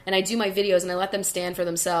there, and I do my videos and I let them stand for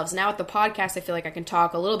themselves. Now with the podcast, I feel like I can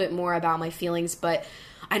talk a little bit more about my feelings, but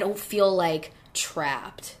I don't feel, like,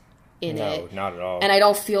 trapped in it. No, not at all. And I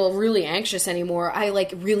don't feel really anxious anymore. I,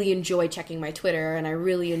 like, really enjoy checking my Twitter, and I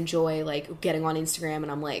really enjoy, like, getting on Instagram, and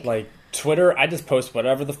I'm like... Like, Twitter, I just post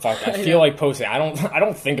whatever the fuck I feel like posting. I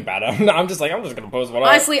don't think about it. I'm just like, I'm just gonna post whatever.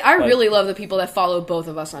 Honestly, I really love the people that follow both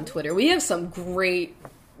of us on Twitter. We have some great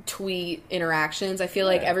tweet interactions. I feel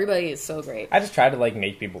like everybody is so great. I just try to, like,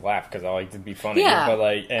 make people laugh, because I like to be funny. Yeah. But,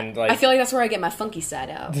 like, and, like... I feel like that's where I get my funky side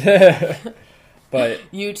out. But...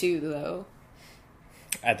 You too, though.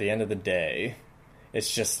 At the end of the day,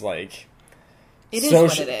 it's just like... It is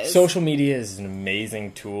what it is. Social media is an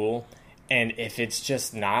amazing tool, and if it's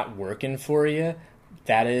just not working for you,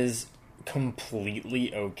 that is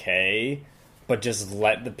completely okay, but just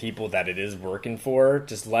let the people that it is working for,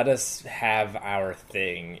 just let us have our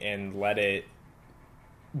thing, and let it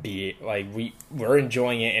be, like, we're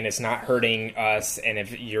enjoying it, and it's not hurting us, and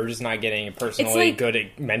if you're just not getting a personally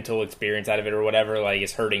good mental experience out of it or whatever, like,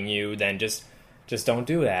 it's hurting you, then just don't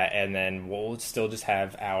do that, and then we'll still just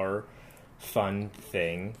have our fun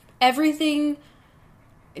thing. Everything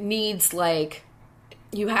needs, like,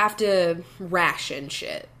 you have to ration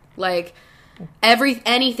shit. Like,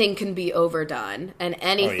 anything can be overdone, and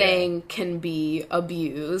anything can be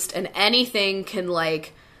abused, and anything can,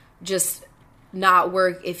 like, just not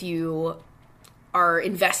work if you are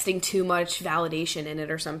investing too much validation in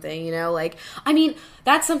it or something, Like, I mean,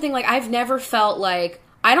 that's something, like, I've never felt like...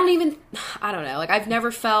 I don't know, like, I've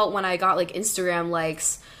never felt when I got, like, Instagram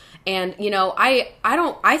likes, and,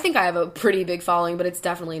 I think I have a pretty big following, but it's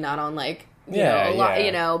definitely not on, like, a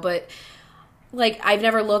lot, but, like, I've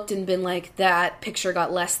never looked and been like, that picture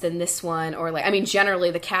got less than this one, or, like, I mean,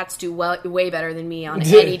 generally, the cats do way better than me on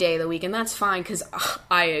any day of the week, and that's fine, because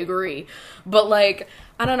I agree, but, like,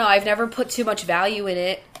 I don't know, I've never put too much value in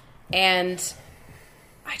it, and...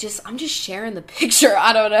 I'm just sharing the picture.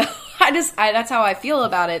 I don't know. That's how I feel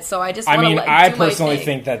about it. So I just want to I personally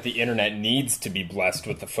think that the internet needs to be blessed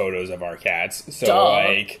with the photos of our cats. So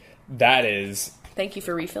like that is. Thank you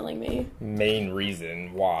for refilling me. Main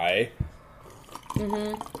reason why.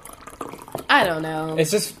 I don't know.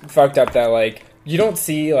 It's just fucked up that like you don't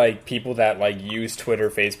see like people that like use Twitter,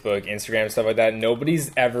 Facebook, Instagram, stuff like that.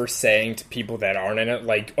 Nobody's ever saying to people that aren't in it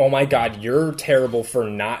like, "Oh my god, you're terrible for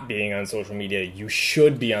not being on social media. You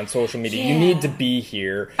should be on social media. You need to be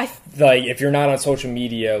here." Like if you're not on social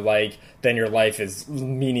media, like then your life is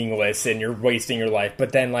meaningless and you're wasting your life.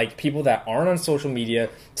 But then like people that aren't on social media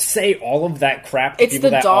say all of that crap to it's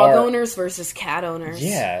people the dog owners versus cat owners.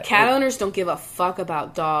 Yeah. Cat owners don't give a fuck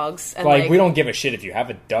about dogs. And like we don't give a shit if you have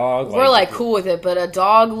a dog. We're like cool with it, but a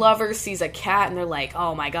dog lover sees a cat and they're like,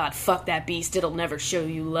 "Oh my god, fuck that beast. It'll never show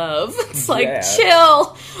you love." It's like,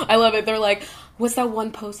 chill. I love it. They're like, what's that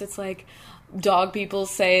one post? It's like, dog people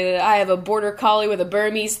say that I have a border collie with a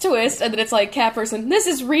Burmese twist, and then it's like, cat person, "This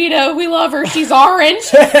is Rita. We love her. She's orange."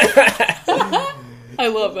 I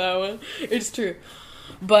love that one. It's true.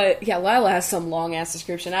 But yeah, Lila has some long ass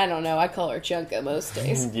description. I don't know. I call her Chunka most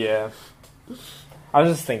days. Yeah. I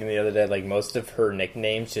was just thinking the other day, like most of her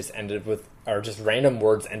nicknames just ended with, or just random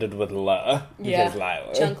words ended with "la." Yeah.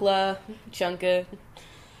 Lila. Chunkla, Chunka.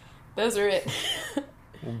 Those are it.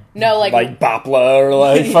 No, like Bopla or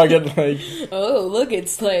like fucking like. Oh, look,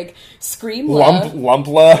 it's like Screamla.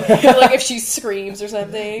 Lumpla. Like if she screams or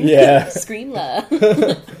something. Yeah. Screamla.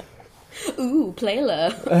 Ooh,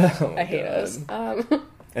 Playla. Oh, I hate those.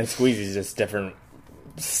 And Squeezy's just different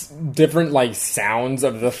like sounds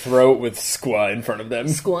of the throat with squa in front of them.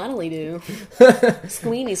 Squanally do.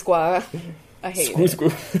 Squeeny squa. I hate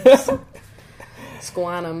it.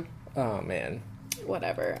 Squanum. Oh man.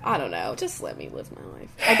 Whatever. I don't know. Just let me live my life.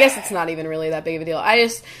 I guess it's not even really that big of a deal. I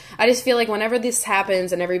just feel like whenever this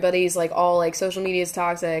happens and everybody's like all like social media is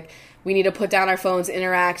toxic, we need to put down our phones,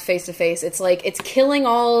 interact face to face. It's like it's killing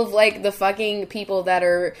all of like the fucking people that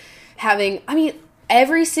are having. I mean,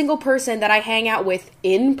 every single person that I hang out with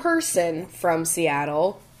in person from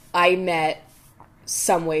Seattle, I met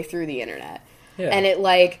some way through the internet. Yeah. And it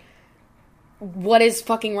like, what is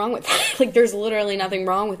fucking wrong with that? Like, there's literally nothing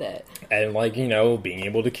wrong with it. And, like, you know, being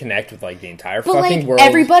able to connect with, like, the entire but fucking like, world.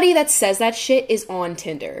 Everybody that says that shit is on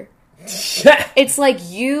Tinder. It's like,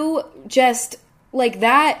 you just, like,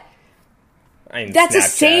 that... That's the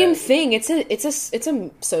same thing. It's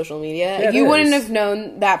a social media. Yeah, you wouldn't have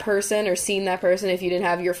known that person or seen that person if you didn't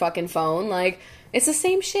have your fucking phone. Like, it's the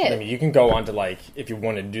same shit. I mean, you can go on to, like, if you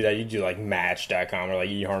want to do that, you do, like, Match.com or, like,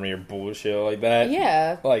 eHarmony or bullshit like that.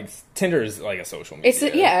 Yeah. Like, Tinder is, like, a social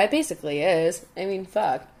media. Yeah, it basically is. I mean,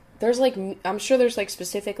 fuck. There's, like, I'm sure there's, like,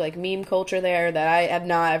 specific, like, meme culture there that I have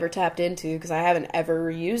not ever tapped into because I haven't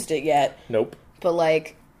ever used it yet. Nope. But,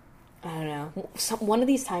 like... I don't know. One of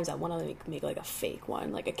these times I want to make like a fake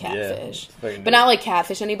one, like a catfish. Yeah, but not like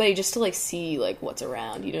catfish anybody, just to like see like what's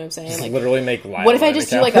around. You know what I'm saying? Just like literally make Lila. What if I just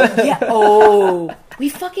do like a oh, we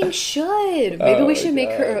fucking should. Maybe we should make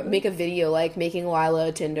a video like making Lila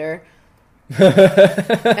a Tinder.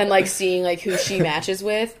 And like seeing like who she matches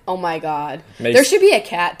with. Oh my god. There should be a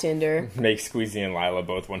cat Tinder. Make Squeezy and Lila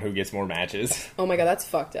both one who gets more matches. Oh my god, that's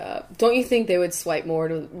fucked up. Don't you think they would swipe more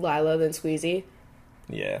to Lila than Squeezy?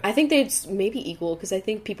 Yeah. I think they'd maybe equal, because I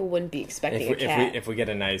think people wouldn't be expecting a cat. If we get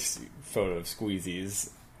a nice photo of Squeezy's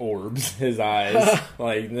orbs, his eyes,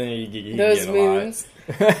 like, then he those get moons.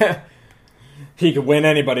 A lot. He could win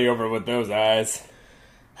anybody over with those eyes.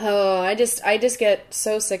 Oh, I just get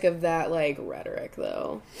so sick of that, like, rhetoric,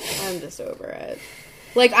 though. I'm just over it.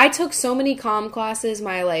 Like, I took so many comm classes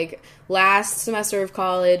my, like, last semester of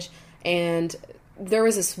college, and... there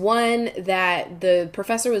was this one that the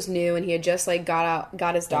professor was new and he had just like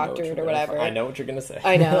got his doctorate or whatever. I know what you're gonna say.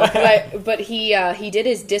 I know, but he did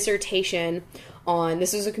his dissertation on,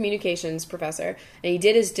 this was a communications professor, and he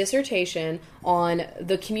did his dissertation on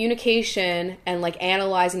the communication and like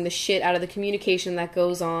analyzing the shit out of the communication that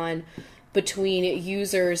goes on between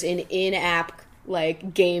users in-app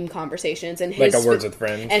like game conversations, and his like a Words with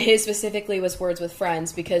Friends, and his specifically was Words with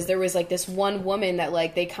Friends, because there was like this one woman that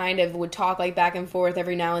like they kind of would talk like back and forth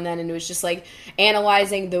every now and then, and it was just like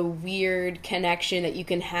analyzing the weird connection that you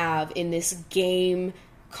can have in this game,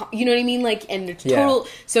 you know what I mean, like, and the total.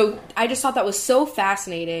 So I just thought that was so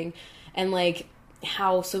fascinating, and like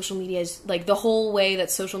how social media is, like, the whole way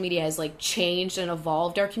that social media has, like, changed and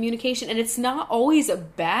evolved our communication, and it's not always a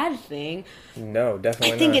bad thing. No, definitely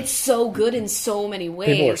not. I think it's so good in so many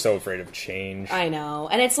ways. People are so afraid of change. I know.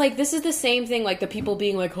 And it's like, this is the same thing, like, the people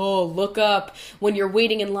being like, oh, look up, when you're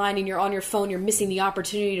waiting in line and you're on your phone, you're missing the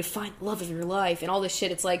opportunity to find the love of your life, and all this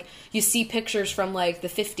shit. It's like, you see pictures from, like, the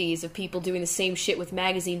 50s of people doing the same shit with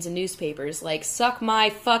magazines and newspapers. Like, suck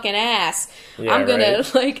my fucking ass. Yeah, I'm gonna,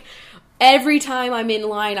 right? like... Every time I'm in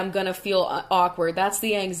line, I'm gonna feel awkward. That's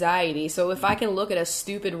the anxiety. So if I can look at a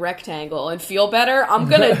stupid rectangle and feel better, I'm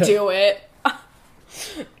gonna do it.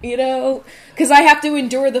 You know? Because I have to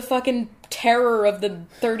endure the fucking terror of the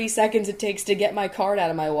 30 seconds it takes to get my card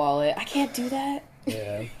out of my wallet. I can't do that.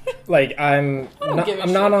 Yeah. Like, I'm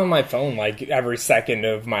not on my phone, like, every second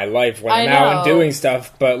of my life when I'm out and doing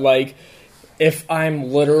stuff, but, like... If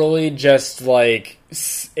I'm literally just, like,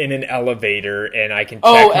 in an elevator and I can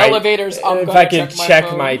check elevators, if I can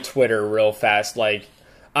check my Twitter real fast, like,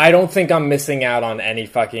 I don't think I'm missing out on any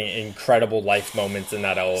fucking incredible life moments in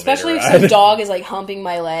that elevator. Especially if some dog is, like, humping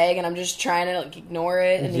my leg and I'm just trying to, like, ignore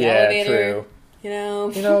it in the elevator. Yeah, true. You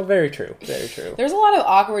know, very true, very true. There's a lot of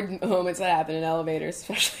awkward moments that happen in elevators,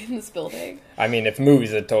 especially in this building. I mean, if movies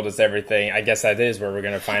had told us everything, I guess that is where we're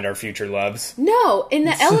going to find our future loves. No, in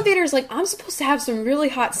the elevators, like, I'm supposed to have some really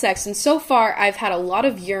hot sex, and so far I've had a lot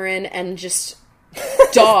of urine and just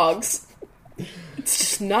dogs. It's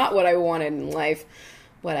just not what I wanted in life.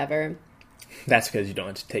 Whatever. That's because you don't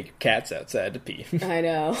have to take your cats outside to pee. I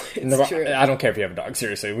know. It's true. I don't care if you have a dog,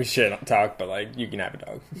 seriously. We shouldn't talk, but, like, you can have a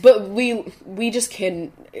dog. But we just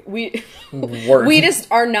can... We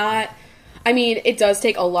just are not... I mean, it does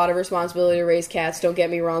take a lot of responsibility to raise cats, don't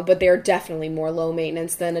get me wrong, but they're definitely more low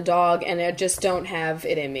maintenance than a dog, and I just don't have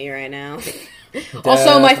it in me right now.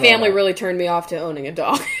 Also, my family really turned me off to owning a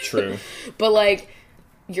dog. True. But, like,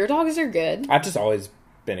 your dogs are good. I've just always...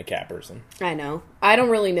 been a cat person. I know. I don't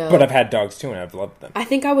really know. But I've had dogs too, and I've loved them. I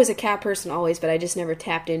think I was a cat person always, but I just never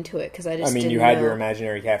tapped into it because I just didn't know. You had your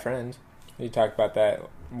imaginary cat friend. You talked about that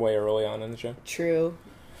way early on in the show. True.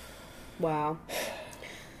 Wow.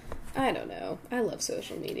 I don't know. I love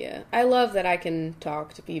social media. I love that I can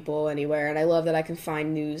talk to people anywhere, and I love that I can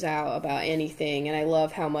find news out about anything, and I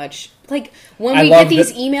love how much, like, when we get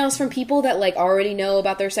these emails from people that, like, already know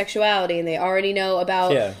about their sexuality, and they already know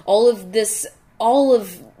about all of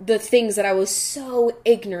the things that I was so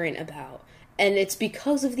ignorant about. And it's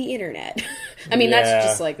because of the internet. I mean, that's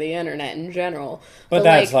just, like, the internet in general. But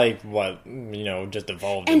that's, like, what, just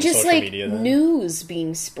evolved and into just, social like, media. And news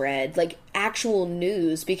being spread. Like, actual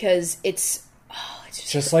news. Because it's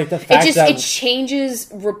just like the fact it changes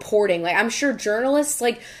reporting. Like, I'm sure journalists,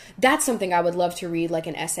 like, that's something I would love to read, like,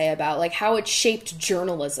 an essay about. Like, how it shaped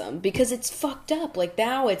journalism. Because it's fucked up. Like,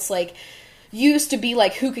 now it's, like... Used to be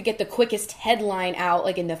like who could get the quickest headline out,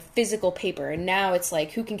 like, in the physical paper, and now it's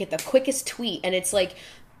like who can get the quickest tweet, and it's like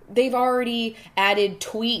they've already added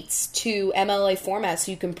tweets to MLA formats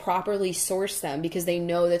so you can properly source them because they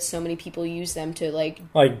know that so many people use them to like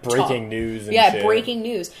breaking news and shit. Breaking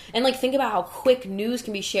news. And like think about how quick news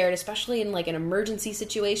can be shared, especially in like an emergency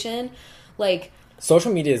situation. Like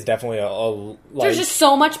social media is definitely there's just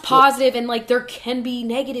so much positive and like there can be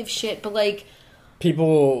negative shit, but like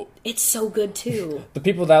people... It's so good, too. The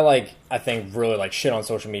people that, like, I think really, like, shit on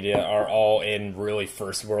social media are all in really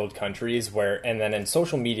first world countries and then in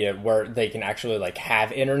social media where they can actually, like,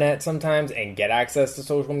 have internet sometimes and get access to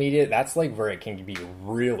social media, that's, like, where it can be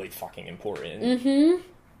really fucking important. Mm-hmm.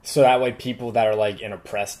 So that way people that are, like, in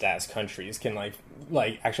oppressed-ass countries can, like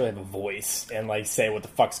actually have a voice and, like, say what the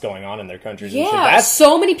fuck's going on in their countries. Yeah, and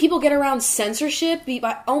so many people get around censorship.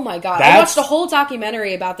 Oh, my God. I watched a whole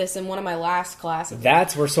documentary about this in one of my last classes.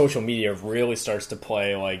 That's where social media really starts to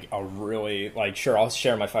play, like, a really, like, sure, I'll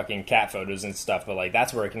share my fucking cat photos and stuff, but, like,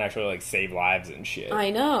 that's where it can actually, like, save lives and shit. I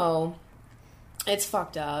know. It's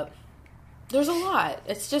fucked up. There's a lot.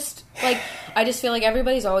 It's just, like, I just feel like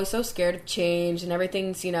everybody's always so scared of change and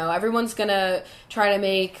everything's, everyone's gonna try to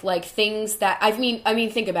make, like, things that, I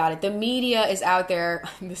mean, think about it. The media is out there,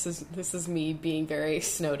 this is me being very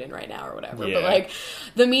Snowden right now or whatever, but, like,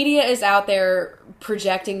 the media is out there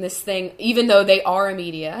projecting this thing, even though they are a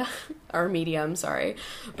medium,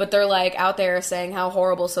 but they're, like, out there saying how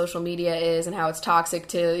horrible social media is and how it's toxic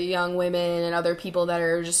to young women and other people that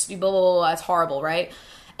are just blah, blah, blah, blah. It's horrible, right?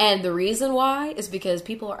 And the reason why is because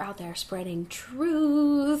people are out there spreading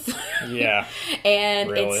truth. Yeah. And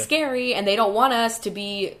it's scary, and they don't want us to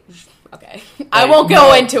be... Okay. I won't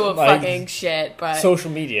go into a fucking shit, but... Social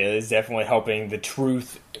media is definitely helping the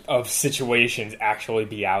truth of situations actually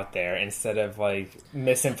be out there instead of, like,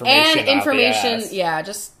 misinformation. And information,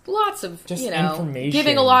 just lots of, just information.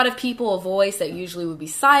 Giving a lot of people a voice that usually would be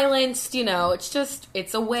silenced,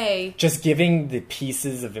 it's a way. Just giving the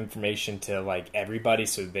pieces of information to, everybody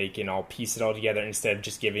so they can all piece it all together instead of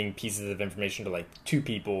just giving pieces of information to, two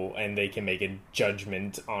people and they can make a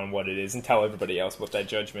judgment on what it is and tell everybody else what that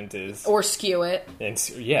judgment is. Or skew it. And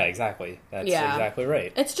yeah, exactly. That's exactly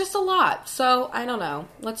right. It's just a lot. So, I don't know.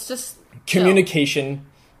 Let's just... Communication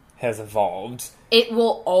has evolved. It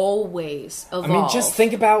will always evolve. I mean, just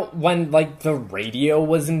think about when, the radio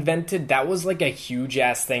was invented. That was, a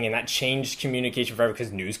huge-ass thing, and that changed communication forever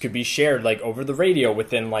because news could be shared, over the radio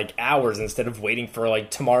within, hours instead of waiting for,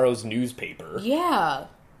 tomorrow's newspaper. Yeah.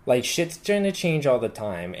 Shit's going to change all the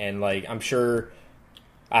time, and, I'm sure...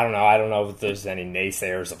 I don't know if there's any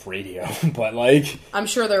naysayers of radio, but I'm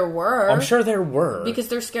sure there were. I'm sure there were. Because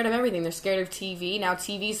they're scared of everything. They're scared of TV. Now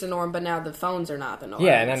TV's the norm, but now the phones are not the norm.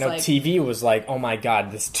 Yeah, and I know TV was oh my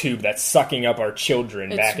god, this tube that's sucking up our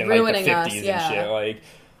children back in the 50s us, and shit.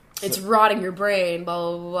 It's rotting your brain,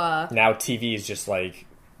 blah, blah, blah. Now TV is just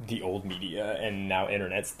the old media, and now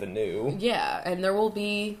internet's the new. Yeah, and there will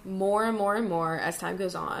be more and more and more as time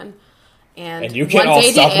goes on. And you can one all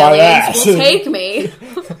day suck the my aliens ass. will take me.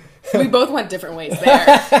 We both went different ways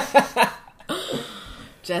there.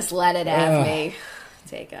 Just let it have me.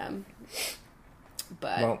 Take them.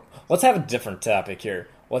 But well, let's have a different topic here.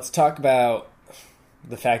 Let's talk about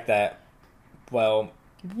the fact that,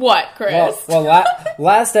 what, Chris?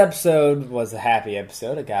 Last episode was a happy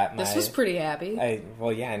episode. I got This was pretty happy. I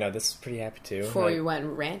know this is pretty happy too. Before we went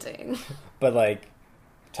ranting. But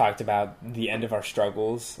talked about the end of our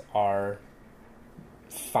struggles are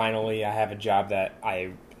finally I have a job that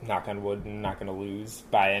I, knock on wood, am not going to lose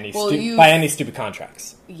by any stupid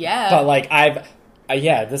contracts. Yeah. But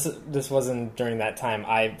this wasn't during that time.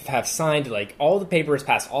 I have signed all the papers,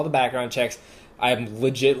 passed all the background checks. I'm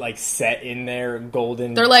legit set in there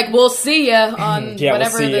golden. They're we'll see you on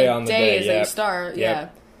whatever the day is that you start. Yep. Yeah.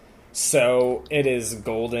 So it is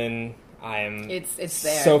golden. It's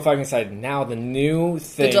there. So fucking excited. Now the new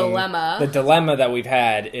thing... The dilemma that we've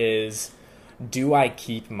had is, do I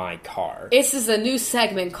keep my car? This is a new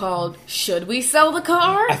segment called, Should We Sell the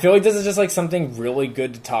Car? I feel this is just something really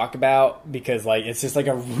good to talk about because it's just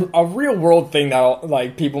a real world thing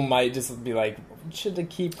that people might just be should they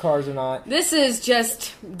keep cars or not? This is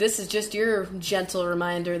just your gentle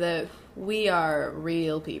reminder that we are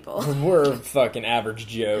real people. We're fucking average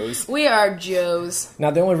Joes. We are Joes.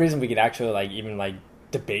 Now, the only reason we could actually, even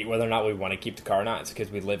debate whether or not we want to keep the car or not is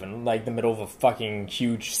because we live in, the middle of a fucking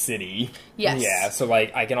huge city. Yes. Yeah, so,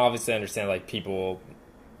 I can obviously understand, people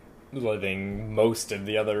living most of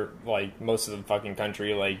the fucking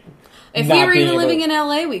country, if we were even living in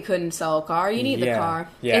LA, we couldn't sell a car. You need the car.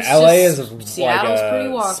 Yeah, it's LA is Seattle's pretty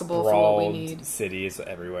walkable for what we need. City is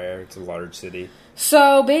everywhere. It's a large city.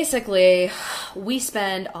 So basically, we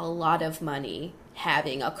spend a lot of money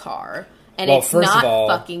having a car, and it's not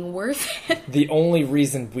fucking worth it. The only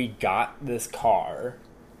reason we got this car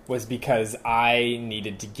was because I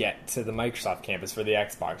needed to get to the Microsoft campus for the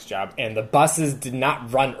Xbox job, and the buses did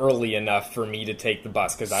not run early enough for me to take the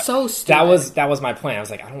bus because that was my plan. I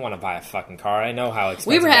was I don't want to buy a fucking car. I know how expensive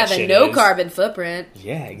we were having no carbon footprint.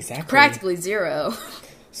 Yeah, exactly. Practically zero.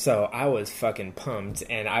 So I was fucking pumped,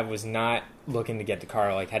 and I was not looking to get the car.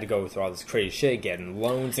 Had to go through all this crazy shit, getting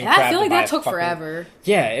loans and crap. I feel that took forever.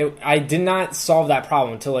 Yeah, I did not solve that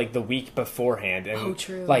problem until the week beforehand. And,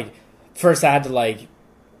 true. First I had to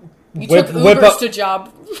you took Ubers to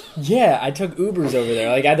job. Yeah, I took Ubers over there.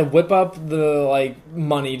 I had to whip up the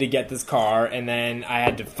money to get this car, and then I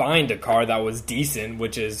had to find a car that was decent,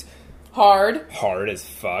 which is hard as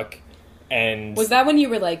fuck. And was that when you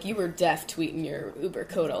were deaf tweeting your Uber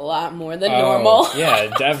code a lot more than normal?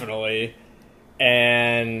 Yeah, definitely.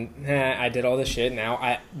 And I did all this shit.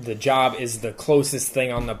 Now the job is the closest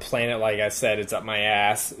thing on the planet. Like I said, it's up my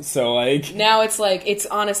ass. So now it's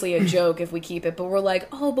honestly a joke if we keep it. But we're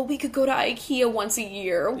but we could go to IKEA once a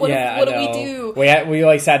year. What do we do?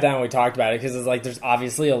 We sat down and we talked about it because it's there's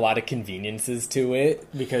obviously a lot of conveniences to it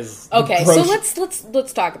because so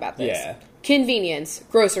let's talk about this. Yeah. Convenience,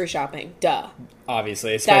 grocery shopping, duh.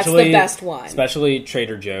 Obviously, that's the best one. Especially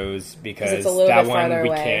Trader Joe's because it's a little that bit one we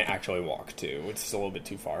away. Can't actually walk to. It's a little bit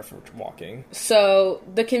too far for walking. So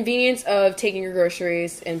the convenience of taking your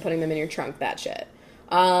groceries and putting them in your trunk, that shit.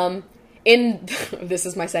 This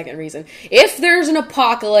is my second reason. If there's an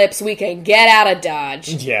apocalypse, we can get out of Dodge.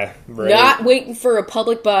 Yeah, right. Not waiting for a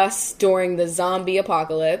public bus during the zombie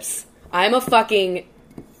apocalypse. I'm a fucking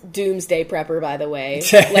doomsday prepper, by the way.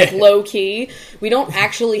 Like, low key. We don't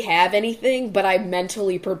actually have anything, but I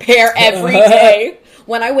mentally prepare every day.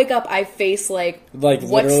 When I wake up, I face, like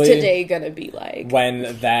what's today gonna be like?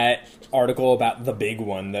 When that article about the big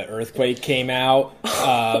one, the earthquake, came out,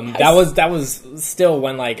 that was still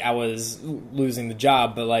when, like, I was losing the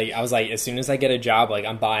job, but, like, I was like, as soon as I get a job, like,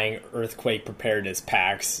 I'm buying earthquake preparedness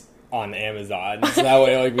packs on Amazon, so that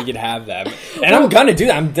way, like, we could have them. And I'm gonna do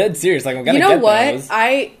that. I'm dead serious. Like, I'm gonna get those.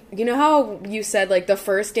 You know how you said, like, the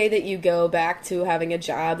first day that you go back to having a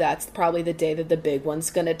job, that's probably the day that the big one's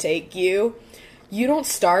gonna take you? You don't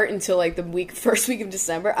start until, like, the first week of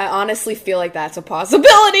December. I honestly feel like that's a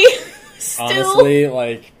possibility. Still. Honestly,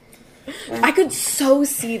 like... I could so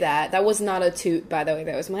see that. That was not a toot, by the way.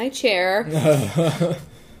 That was my chair.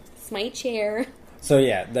 It's my chair. So,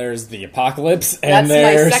 yeah, there's the apocalypse, and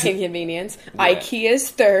that's my second convenience. Yeah.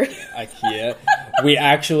 IKEA's third. IKEA. We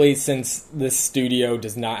actually, since this studio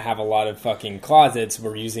does not have a lot of fucking closets,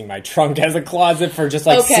 we're using my trunk as a closet for just,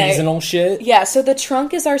 like, seasonal shit. Yeah, so the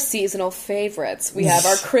trunk is our seasonal favorites. We have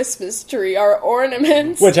our Christmas tree, our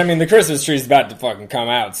ornaments. Which, I mean, the Christmas tree is about to fucking come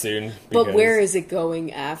out soon. But where is it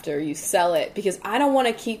going after you sell it? Because I don't want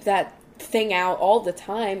to keep that thing out all the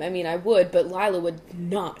time. I mean, I would, but Lila would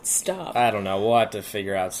not stop. I don't know. We'll have to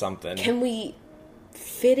figure out something. Can we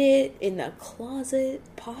fit it in the closet,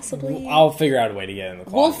 possibly? I'll figure out a way to get it in the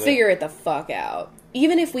closet. We'll figure it the fuck out.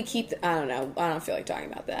 Even if we keep... I don't know. I don't feel like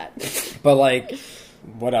talking about that. But, like,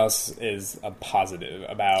 what else is a positive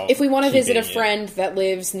about... If we want to visit a friend that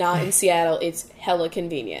lives not in Seattle, it's hella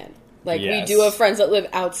convenient. Like, yes. We do have friends that live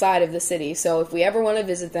outside of the city, so if we ever want to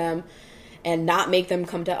visit them and not make them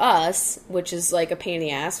come to us, which is, like, a pain in the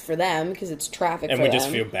ass for them, because it's traffic for them. And we just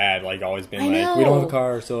feel bad, like, always being like, we don't have a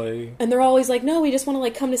car, so, like... And they're always like, no, we just want to,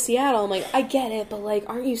 like, come to Seattle. I'm like, I get it, but, like,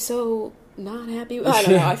 aren't you so not happy? I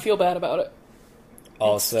don't know, I feel bad about it.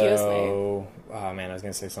 Also, oh, man, I was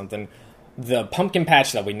going to say something. The pumpkin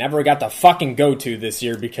patch that we never got to fucking go to this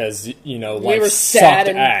year because, you know, life we were sad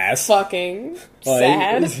sucked ass. Fucking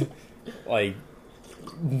sad. Like...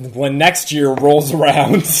 When next year rolls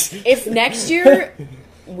around... If next year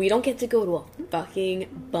we don't get to go to a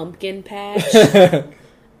fucking pumpkin patch,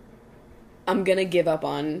 I'm gonna give up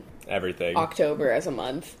on everything. October as a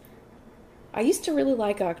month. I used to really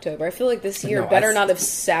like October. I feel like this year better not have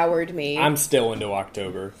soured me. I'm still into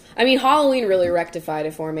October. I mean, Halloween really rectified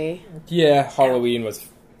it for me. Yeah, Halloween was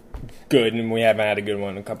good, and we haven't had a good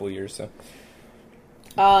one in a couple of years, so...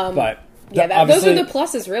 But... Yeah, those are the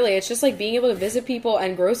pluses, really. It's just, like, being able to visit people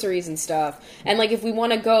and groceries and stuff. And, like, if we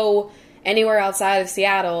want to go anywhere outside of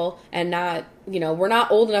Seattle and not, you know, we're not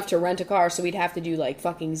old enough to rent a car, so we'd have to do, like,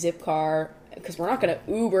 fucking Zipcar, because we're not going to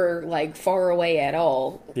Uber, like, far away at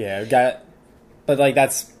all. Yeah, but, like,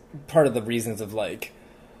 that's part of the reasons of, like...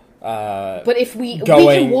 but if we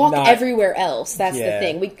can walk everywhere else, that's the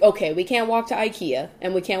thing. We can't walk to IKEA,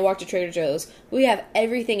 and we can't walk to Trader Joe's. We have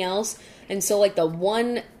everything else, and so, like, the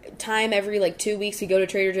one time every, like, 2 weeks we go to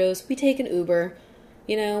Trader Joe's, we take an Uber.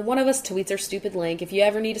 You know, one of us tweets our stupid link. If you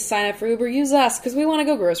ever need to sign up for Uber, use us, because we want to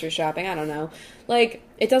go grocery shopping. I don't know. Like,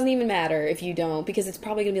 it doesn't even matter if you don't, because it's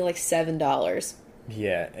probably going to be, like, $7.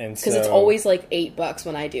 Yeah, and so... Because it's always, like, $8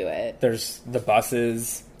 when I do it. There's the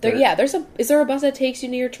buses... Is there a bus that takes you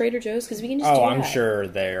near Trader Joe's? Because we can just do that. I'm sure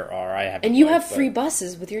there are. I have. And you have free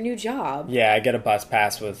buses with your new job. Yeah, I get a bus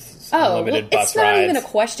pass with unlimited bus rides. It's not even a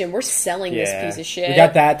question. We're selling this piece of shit. We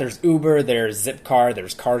got that. There's Uber. There's Zipcar.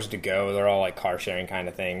 There's Cars to Go. They're all like car sharing kind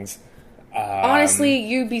of things. Honestly,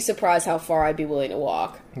 you'd be surprised how far I'd be willing to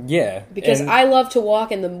walk. Yeah. Because I love to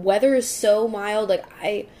walk, and the weather is so mild. Like,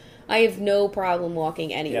 I have no problem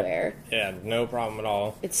walking anywhere. Yep. Yeah, no problem at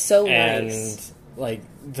all. It's so nice. And... like,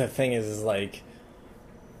 the thing is, like,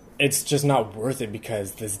 it's just not worth it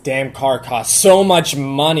because this damn car costs so much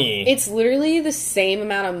money. It's literally the same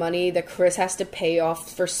amount of money that Chris has to pay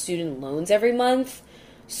off for student loans every month.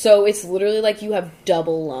 So it's literally like you have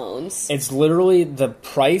double loans. It's literally the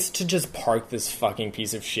price to just park this fucking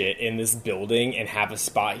piece of shit in this building and have a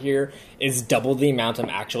spot here is double the amount I'm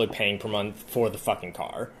actually paying per month for the fucking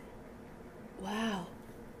car. Wow.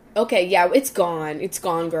 Okay, yeah, it's gone. It's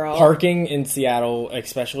gone, girl. Parking in Seattle,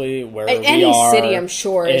 especially where we are... Any city, I'm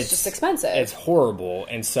sure, is just expensive. It's horrible,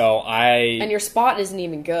 and so And your spot isn't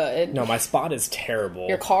even good. No, my spot is terrible.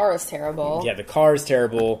 Your car is terrible. Yeah, the car is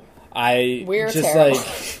terrible. We're just terrible.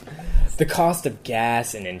 Like... the cost of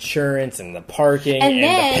gas and insurance and the parking and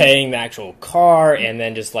then, the paying the actual car and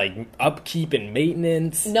then just like upkeep and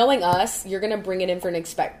maintenance. Knowing us, you're going to bring it in for an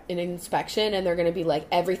inspection and they're going to be like,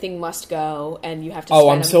 everything must go and you have to spend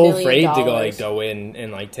I'm so afraid to go in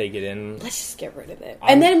and like take it in. Let's just get rid of it.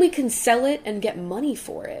 And then we can sell it and get money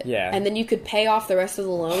for it. Yeah. And then you could pay off the rest of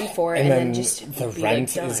the loan for it and then just the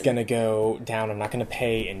rent is going to go down. I'm not going to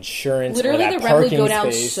pay insurance. Literally, or that the rent would go space.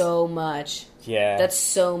 down so much. Yeah. That's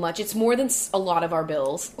so much. It's more than a lot of our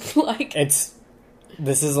bills. Like, this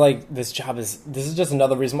is just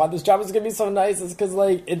another reason why this job is going to be so nice, is because,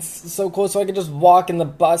 like, it's so close, so I can just walk in the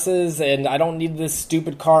buses, and I don't need this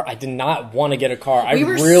stupid car. I did not want to get a car. I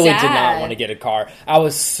really did not want to get a car. I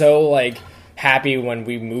was so, like, happy when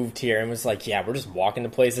we moved here and was like, yeah, we're just walking to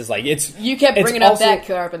places. Like, you kept bringing up that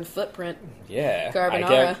carbon footprint. Yeah,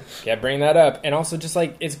 Carbonara. I kept bringing that up, and also just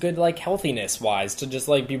like it's good, like healthiness wise, to just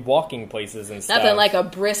like be walking places and stuff. Nothing like a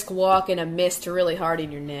brisk walk in a mist to really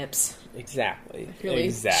harden your nips. Exactly.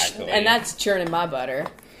 And that's churning my butter.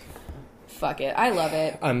 Fuck it, I love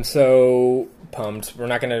it. I'm so pumped. We're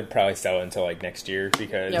not gonna probably sell it until like next year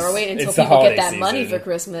because we're waiting until people get that money for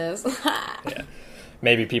Christmas. Yeah,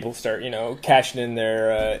 maybe people start cashing in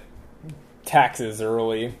their taxes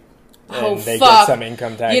early. And they get some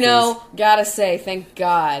income taxes. Gotta say, thank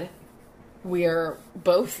God we're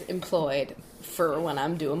both employed for when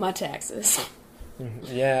I'm doing my taxes.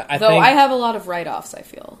 Yeah, I have a lot of write-offs, I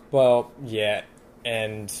feel. Well, yeah,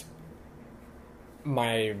 and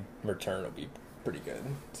my return will be pretty good.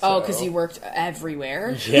 So. Because you worked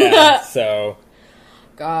everywhere? Yeah, so...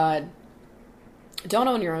 God. Don't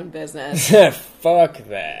own your own business. Fuck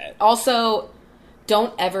that. Also,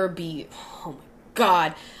 don't ever be... Oh my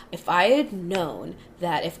God. If I had known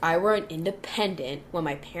that if I were an independent when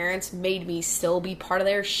my parents made me still be part of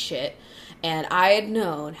their shit, and I had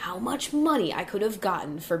known how much money I could have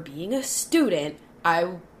gotten for being a student,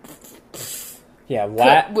 I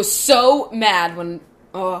was so mad when...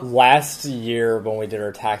 Last year when we did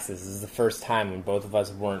our taxes, this is the first time when both of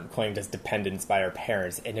us weren't claimed as dependents by our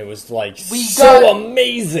parents, and it was like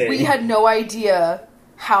amazing. We had no idea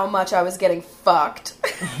how much I was getting fucked.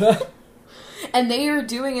 And they were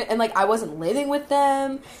doing it, and, like, I wasn't living with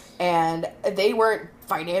them, and they weren't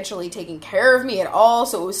financially taking care of me at all,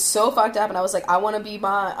 so it was so fucked up, and I was like, I want to be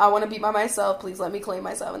by myself, please let me claim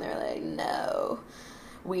myself, and they were like, no,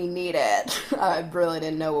 we need it. I really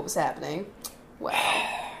didn't know what was happening.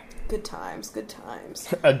 Wow. Good times.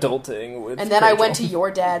 Adulting with And then Rachel. I went to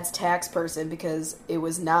your dad's tax person because it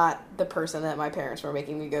was not the person that my parents were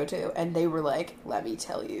making me go to, and they were like, let me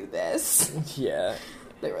tell you this. Yeah.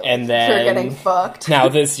 They were like, and then, you're getting fucked. Now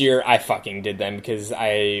this year I fucking did them because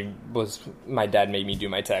my dad made me do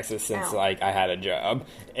my taxes since I had a job,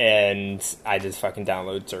 and I just fucking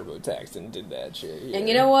downloaded TurboTax and did that shit. Yeah. And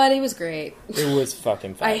you know what? It was great. It was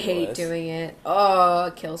fucking fabulous. I hate doing it. Oh,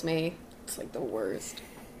 it kills me. It's like the worst.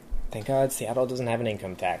 Thank God Seattle doesn't have an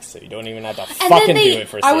income tax, so you don't even have to fucking do it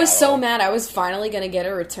for Seattle. I was so mad. I was finally going to get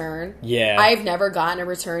a return. Yeah. I've never gotten a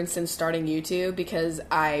return since starting YouTube because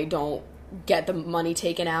I don't get the money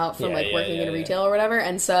taken out from working in retail or whatever,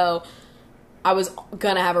 and so I was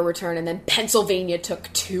gonna have a return, and then Pennsylvania took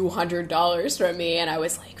 $200 from me, and I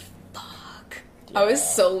was like, fuck. I was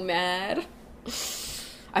so mad.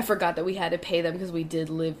 I forgot that we had to pay them because we did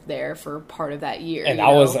live there for part of that year. And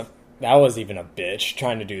that was even a bitch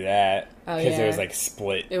trying to do that because it was like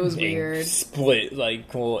split. It was weird. Split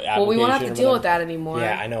whole application. Well, we won't have to deal with that anymore.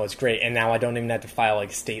 Yeah, I know, it's great. And now I don't even have to file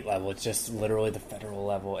like state level. It's just literally the federal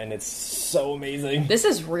level, and it's so amazing. This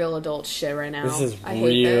is real adult shit right now. This is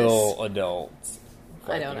real adult.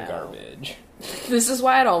 I don't know. Garbage. This is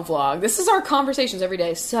why I don't vlog. This is our conversations every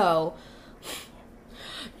day. So,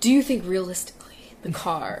 do you think realistically the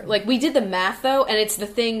car, like, we did the math though, and it's the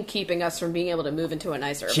thing keeping us from being able to move into a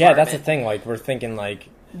nicer apartment. Yeah, that's the thing. Like, we're thinking like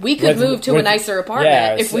we could move to a nicer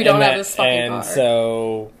apartment if we don't have this fucking car. And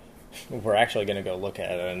so we're actually going to go look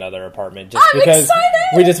at another apartment just I'm because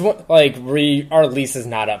excited! we just want, like, our lease is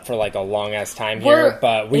not up for like a long ass time here,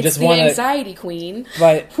 but we just want to anxiety queen.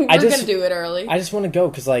 But we're going to do it early. I just want to go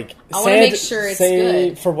because, like, I want to make sure it's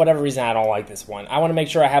good. For whatever reason I don't like this one, I want to make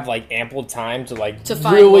sure I have like ample time to like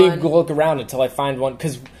find look around until I find one,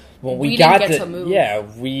 because when we did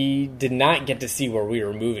not get to see where we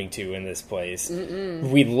were moving to in this place.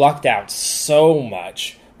 We lucked out so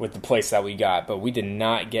much with the place that we got, but we did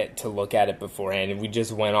not get to look at it beforehand, and we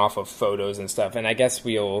just went off of photos and stuff. And I guess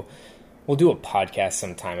we'll do a podcast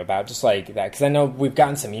sometime about just like that, because I know we've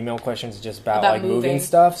gotten some email questions just about like moving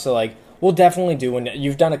stuff. So like we'll definitely do when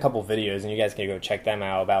you've done a couple videos, and you guys can go check them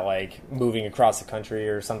out about like moving across the country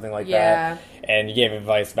or something like that. And you gave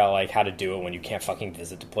advice about like how to do it when you can't fucking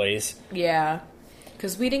visit the place. Yeah.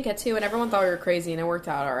 Because we didn't get to, and everyone thought we were crazy, and it worked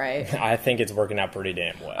out all right. I think it's working out pretty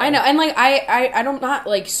damn well. I know, and like I'm not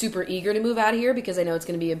like super eager to move out of here because I know it's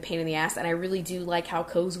going to be a pain in the ass, and I really do like how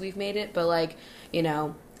cozy we've made it. But like, you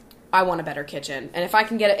know, I want a better kitchen, and if I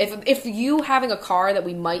can get it, if you having a car that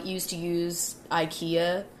we might use to use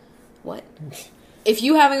IKEA, what? If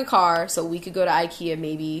you having a car so we could go to IKEA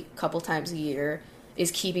maybe a couple times a year is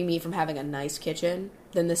keeping me from having a nice kitchen,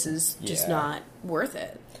 then this is just not worth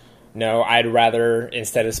it. No, I'd rather,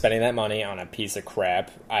 instead of spending that money on a piece of crap,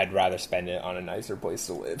 I'd rather spend it on a nicer place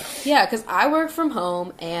to live. Yeah, because I work from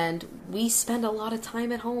home, and we spend a lot of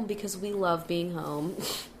time at home because we love being home.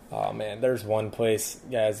 Oh, man, there's one place,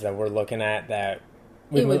 guys, that we're looking at that...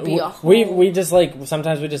 It would be a home. We just, like,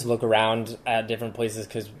 sometimes we just look around at different places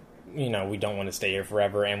because... You know, we don't want to stay here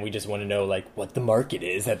forever, and we just want to know, like, what the market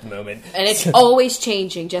is at the moment. And it's always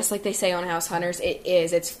changing, just like they say on House Hunters. It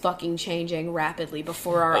is. It's fucking changing rapidly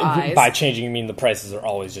before our eyes. By changing, you mean the prices are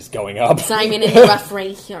always just going up. Simon in the rough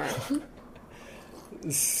right here.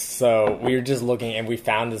 So, we were just looking, and we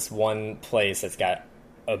found this one place that's got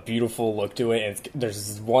a beautiful look to it, and there's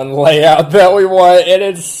this one layout that we want, and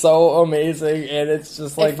it's so amazing, and it's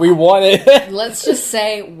just like, we want it. Let's just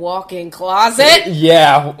say walk-in closet.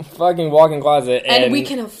 Yeah, fucking walk-in closet. And we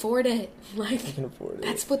can afford it. Like, we can afford it.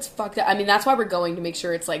 That's what's fucked up. I mean, that's why we're going to make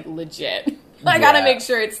sure it's, like, legit. I gotta make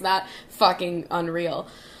sure it's not fucking unreal.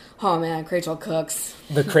 Oh, man, Cradle Cooks.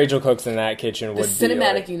 The Cradle Cooks in that kitchen would be... The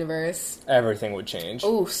cinematic universe. Everything would change.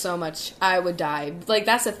 Oh, so much. I would die. Like,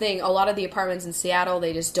 that's the thing. A lot of the apartments in Seattle,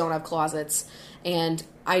 they just don't have closets. And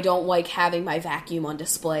I don't like having my vacuum on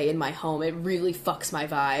display in my home. It really fucks my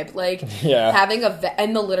vibe. Like, having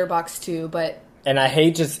and the litter box, too, but... And I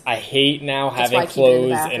hate now having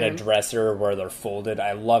clothes in a dresser where they're folded.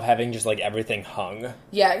 I love having just, like, everything hung.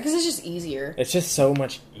 Yeah, because it's just easier. It's just so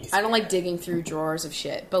much easier. I don't like digging through drawers of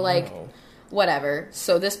shit. But, like, whatever.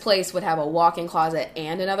 So this place would have a walk-in closet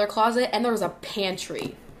and another closet, and there was a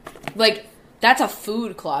pantry. Like, that's a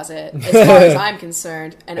food closet, as far as I'm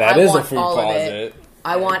concerned. And I want a food all closet. Of it.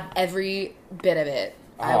 I want every bit of it.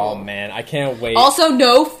 Oh, man, I can't wait. Also,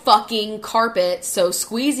 no fucking carpet, so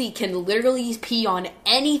Squeezy can literally pee on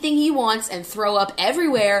anything he wants and throw up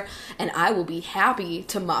everywhere, and I will be happy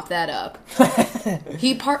to mop that up.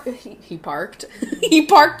 He parked. He parked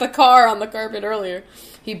the car on the carpet earlier.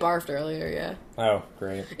 He barfed earlier, yeah. Oh,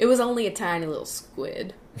 great. It was only a tiny little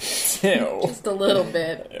squid. Ew. Just a little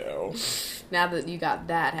bit. Ew. Now that you got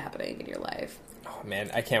that happening in your life. Oh,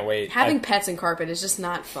 man, I can't wait. Having pets and carpet is just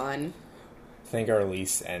not fun. I think our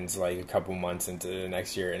lease ends like a couple months into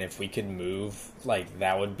next year, and if we could move, like,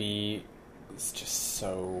 that would be just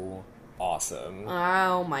so awesome.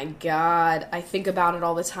 Oh my god. I think about it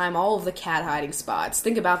all the time. All of the cat hiding spots.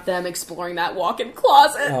 Think about them exploring that walk-in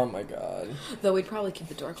closet. Oh my god. Though we'd probably keep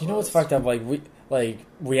the door closed. You know what's fucked up?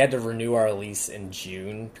 We had to renew our lease in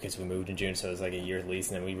June because we moved in June, so it was like a year's lease,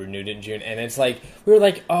 and then we renewed it in June. And it's like, we were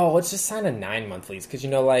like, oh, let's just sign a 9-month lease because, you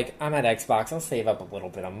know, like, I'm at Xbox, I'll save up a little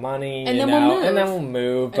bit of money, and then we'll move. And then we'll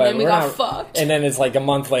move. But and then we got fucked. And then it's like a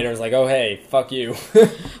month later, it's like, oh, hey, fuck you.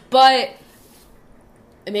 But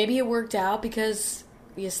maybe it worked out because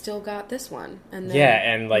you still got this one. And then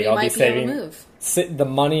and like, I'll be saving move. The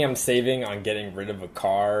money I'm saving on getting rid of a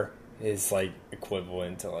car is like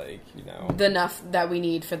equivalent to, like, you know, the enough that we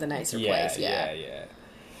need for the nicer place. Yeah.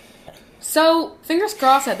 So fingers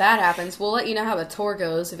crossed that happens. We'll let you know how the tour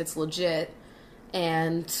goes if it's legit,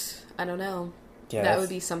 and I don't know. Yeah, that would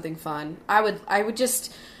be something fun. I would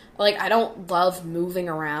just, like, I don't love moving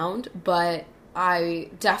around, but I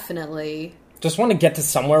definitely just want to get to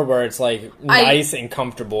somewhere where it's, like, nice and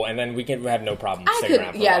comfortable, and then we can have no problem sticking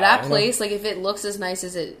around for a while. That place, like, if it looks as nice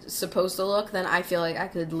as it's supposed to look, then I feel like I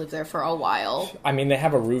could live there for a while. I mean, they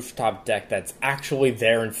have a rooftop deck that's actually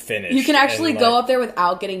there and finished. You can actually go up there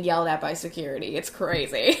without getting yelled at by security. It's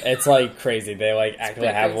crazy. It's, like, crazy. They, like, actually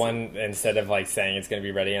have one instead of, like, saying it's going to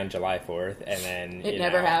be ready on July 4th, and then, it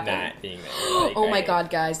never happened. Not being there. Like, oh my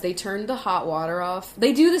god, guys. They turned the hot water off.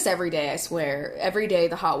 They do this every day, I swear. Every day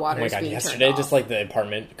the hot water is being turned off. Yesterday, just, like, the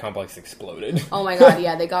apartment complex exploded. Oh my god,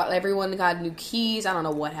 yeah, everyone got new keys. I don't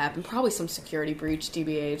know what happened. Probably some security breach,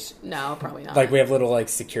 TBH. No, probably not. Like, we have little, like,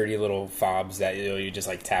 security little fobs that, you know, you just,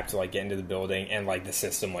 like, tap to, like, get into the building, and, like, the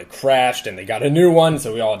system, like, crashed, and they got a new one,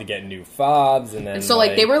 so we all had to get new fobs, and then, and so,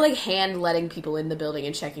 like, they were, like, hand letting people in the building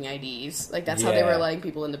and checking IDs. Like, that's how they were letting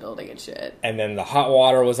people in the building and shit. And then the hot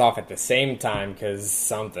water was off at the same time, because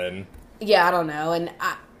something. Yeah, I don't know, and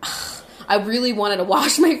I really wanted to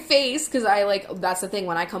wash my face because that's the thing.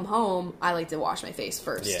 When I come home, I like to wash my face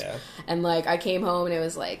first. Yeah. And like I came home and it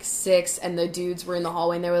was like 6 and the dudes were in the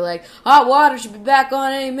hallway and they were like, hot water should be back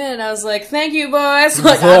on any minute. I was like, thank you, boys.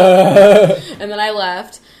 Like, and then I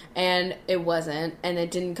left. And it wasn't, and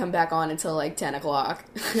it didn't come back on until like 10 o'clock.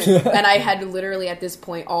 And I had literally at this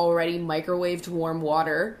point already microwaved warm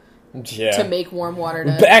water to make warm water.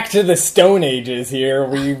 Back to the Stone Ages here.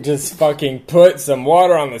 We just fucking put some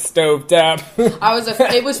water on the stovetop.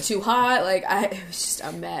 It was too hot. Like, it was just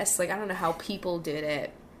a mess. Like, I don't know how people did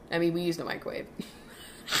it. I mean, we used a microwave.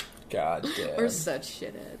 God damn. We're such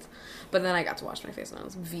shitheads. But then I got to wash my face and I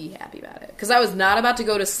was happy about it. Because I was not about to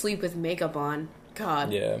go to sleep with makeup on.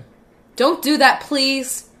 God. Yeah. Don't do that,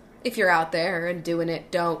 please. If you're out there and doing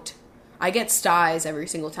it, don't. I get styes every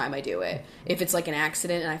single time I do it. If it's like an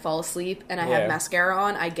accident and I fall asleep and I have mascara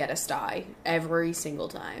on, I get a stye every single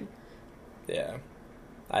time. Yeah.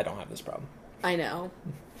 I don't have this problem. I know.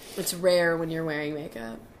 It's rare when you're wearing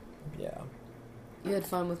makeup. Yeah. You had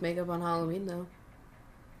fun with makeup on Halloween, though.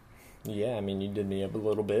 Yeah, I mean, you did me up a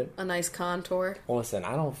little bit. A nice contour. Listen,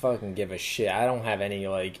 I don't fucking give a shit. I don't have any,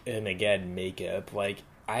 like, again, makeup. Like,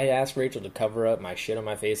 I asked Rachel to cover up my shit on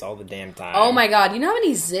my face all the damn time. Oh my god, you know how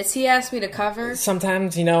many zits he asked me to cover?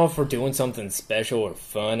 Sometimes, you know, if we're doing something special or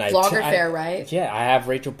fun, Vlogger fair, right? Yeah, I have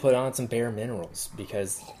Rachel put on some Bare Minerals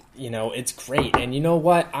because, you know, it's great. And you know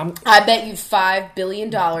what? I bet you $5 billion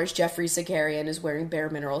Jeffrey Zakarian is wearing Bare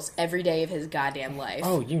Minerals every day of his goddamn life.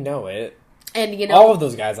 Oh, you know it. And, you know, all of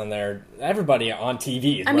those guys on there, everybody on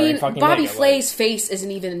TV is wearing fucking Bobby makeup. Flay's face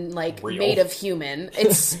isn't even, like, real. made of human.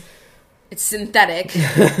 It's synthetic.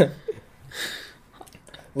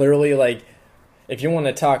 Literally, like, if you want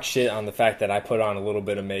to talk shit on the fact that I put on a little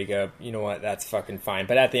bit of makeup, you know what, that's fucking fine.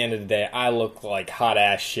 But at the end of the day, I look like hot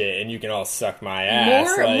ass shit, and you can all suck my ass.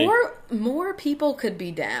 More people could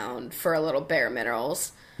be down for a little Bare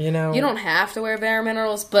Minerals. You know, you don't have to wear Bare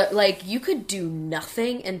Minerals, but like you could do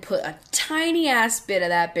nothing and put a tiny ass bit of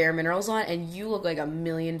that Bare Minerals on, and you look like $1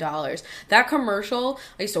 million. That commercial,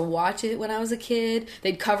 I used to watch it when I was a kid.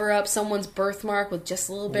 They'd cover up someone's birthmark with just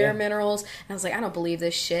a little Bare Minerals, and I was like, I don't believe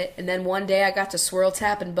this shit. And then one day I got to swirl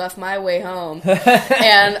tap and buff my way home,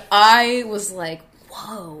 and I was like,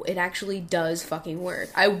 whoa, it actually does fucking work.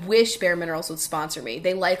 I wish Bare Minerals would sponsor me.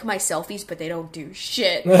 They like my selfies, but they don't do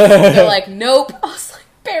shit. They're like, nope. I was like,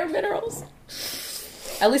 Bare Minerals.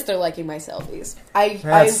 At least they're liking my selfies.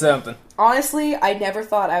 That's something. Honestly, I never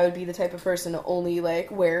thought I would be the type of person to only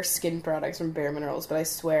like wear skin products from Bare Minerals, but I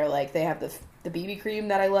swear, like, they have the BB cream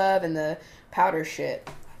that I love and the powder shit.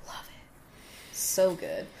 I love it. So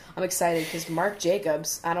good. I'm excited because Marc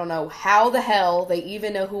Jacobs, I don't know how the hell they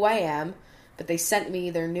even know who I am, but they sent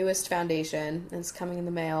me their newest foundation, and it's coming in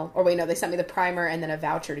the mail. Or wait, no, they sent me the primer and then a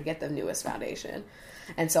voucher to get the newest foundation.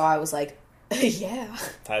 And so I was like, yeah,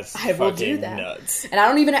 I will do that. Nuts. And I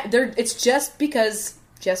don't even. It's just because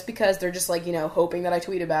they're just like, you know, hoping that I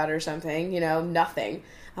tweet about it or something. You know, nothing.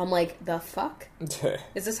 I'm like, the fuck?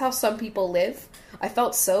 Is this how some people live? I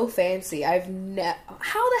felt so fancy. How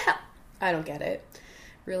the hell? I don't get it.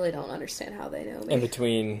 Really don't understand how they know me. In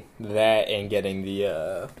between that and getting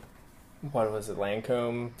the what was it,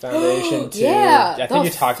 Lancome foundation too? Yeah, I think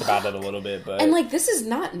you talked about it a little bit, but and like this is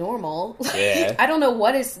not normal. Yeah, I don't know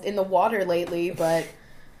what is in the water lately, but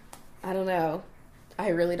I don't know. I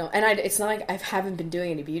really don't, and it's not like I haven't been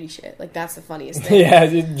doing any beauty shit. Like that's the funniest thing.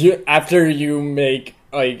 Yeah, after you make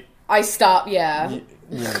like I stop. Yeah.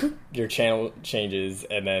 Your channel changes,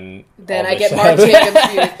 and then I get Marc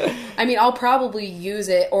Jacobs. I mean, I'll probably use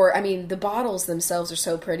it, or I mean, the bottles themselves are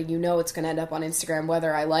so pretty. You know, it's going to end up on Instagram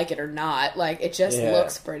whether I like it or not. Like, it just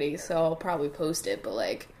looks pretty, so I'll probably post it. But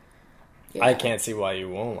like, I can't see why you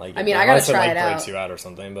won't like it. I mean, I gotta try it out. Breaks you out or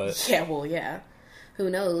something, but yeah. Who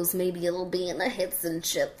knows? Maybe it'll be in the hits and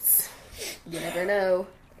shits. You never know.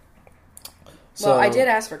 Well, I did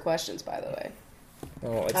ask for questions, by the way.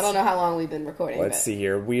 Well, I don't know how long we've been recording. Let's see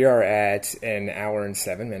here. We are at 1 hour and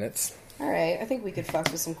 7 minutes. All right. I think we could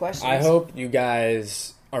fuck with some questions. I hope you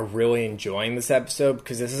guys are really enjoying this episode,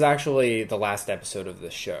 because this is actually the last episode of the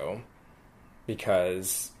show.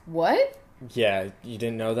 Because... What? Yeah, you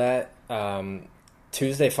didn't know that?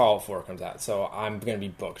 Tuesday Fallout 4 comes out, so I'm going to be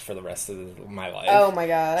booked for the rest of my life. Oh my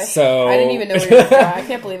god. I didn't even know where you were going. I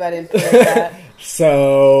can't believe I didn't predict that.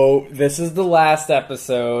 So, this is the last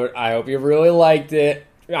episode. I hope you really liked it.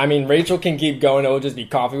 I mean, Rachel can keep going. It'll just be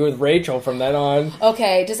Coffee with Rachel from then on.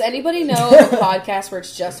 Okay, does anybody know of a podcast where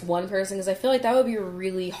it's just one person? Because I feel like that would be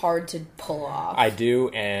really hard to pull off. I do,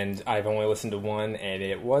 and I've only listened to one, and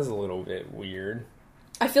it was a little bit weird.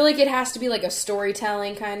 I feel like it has to be like a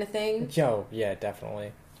storytelling kind of thing. Yeah,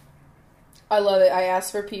 definitely. I love it. I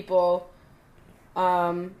asked for people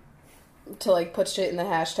to like put shit in the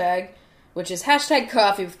hashtag, which is hashtag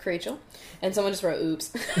coffee with Rachel, and someone just wrote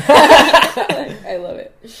oops. I love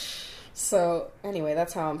it. So anyway,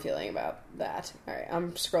 that's how I'm feeling about that. All right,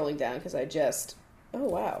 I'm scrolling down because oh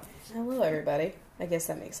wow, hello everybody. I guess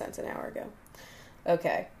that makes sense an hour ago.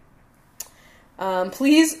 Okay.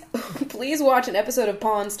 Please watch an episode of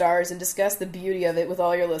Pawn Stars and discuss the beauty of it with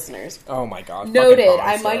all your listeners. Oh my god. Noted.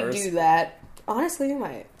 I might do that. Honestly, I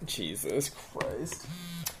might. Jesus Christ.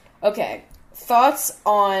 Okay. Thoughts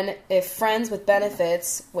on Friends with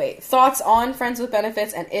Benefits and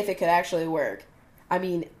if it could actually work. I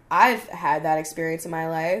mean, I've had that experience in my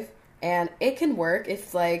life, and it can work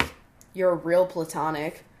if, like, you're real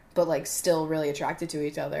platonic, but, like, still really attracted to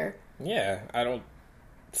each other. Yeah, I don't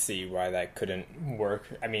see why that couldn't work.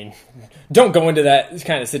 I mean, don't go into that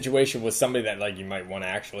kind of situation with somebody that, like, you might want to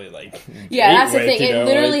actually, like, yeah, that's the thing. It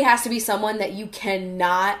literally has to be someone that you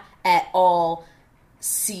cannot at all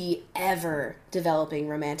see ever developing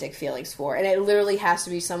romantic feelings for, and it literally has to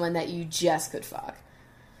be someone that you just could fuck.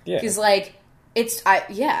 Yeah, because like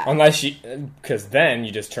unless because then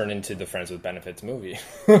you just turn into the Friends with Benefits movie.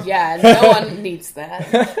 Yeah, no one needs that.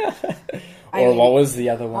 What was the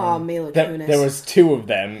other one? Oh, Mila Kunis. There was two of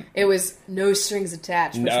them. It was No Strings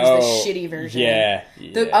Attached, which was the shitty version. Yeah.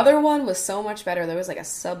 The other one was so much better. There was like a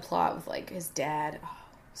subplot with like his dad. Oh,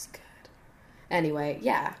 it was good. Anyway,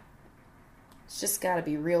 yeah. It's just gotta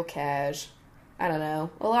be real cash. I don't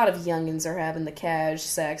know. A lot of youngins are having the cash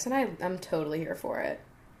sex, and I'm totally here for it.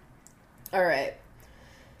 Alright.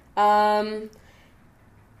 How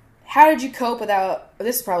did you cope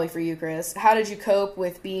this is probably for you, Chris. How did you cope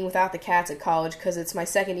with being without the cats at college? Because it's my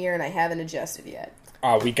second year and I haven't adjusted yet.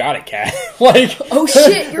 Oh, we got a cat. Like, oh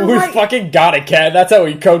shit, you're right. We fucking got a cat. That's how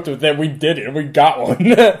we coped with it. We did it. We got one.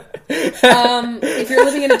 If you're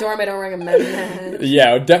living in a dorm, I don't recommend that.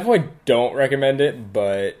 Yeah, definitely don't recommend it,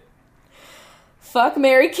 but... Fuck,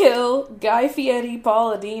 marry, kill, Guy Fieri,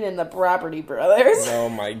 Paula Deen, and the Property Brothers. Oh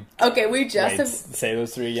my god. Okay, we just say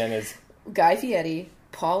those three again. Is Guy Fieri,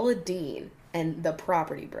 Paula Deen, and the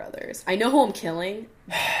Property Brothers. I know who I'm killing,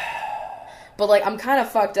 but like I'm kind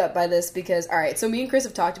of fucked up by this because, alright, so me and Chris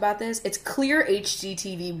have talked about this. It's clear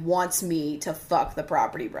HGTV wants me to fuck the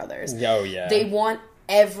Property Brothers. Oh yeah. They want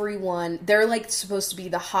everyone. They're like supposed to be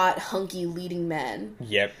the hot, hunky leading men.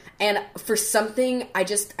 Yep. And for something, I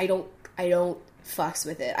don't fucks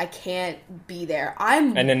with it. I can't be there.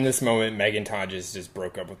 And in this moment, Megan Tonjes just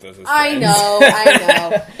broke up with us as friends. I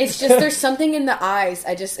know. It's just, there's something in the eyes.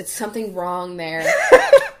 It's something wrong there.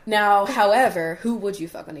 Now, however, who would you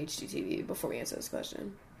fuck on HGTV before we answer this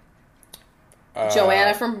question?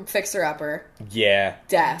 Joanna from Fixer Upper. Yeah.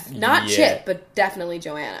 Not Chip, but definitely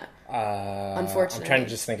Joanna. Unfortunately. I'm trying to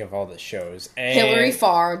just think of all the shows. And Hilary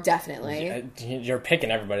Farr, definitely. You're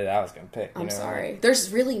picking everybody that I was going to pick. I'm sorry. There's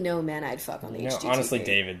really no man I'd fuck on the HGTV. Honestly,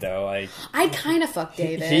 David, though. Like, I'd kind of fuck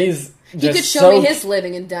David. He could show me his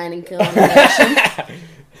living and dining combination.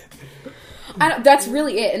 That's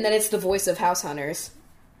really it. And then it's the voice of House Hunters.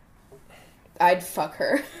 I'd fuck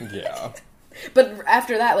her. Yeah. But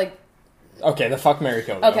after that, like... Okay, the fuck, marry,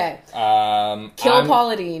 kill. Okay. Kill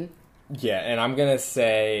Paula Deen. Yeah, and I'm gonna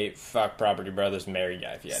say fuck Property Brothers, marry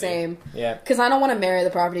Guy Fieri. Same. Yeah. Because I don't want to marry the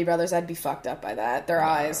Property Brothers. I'd be fucked up by that. Their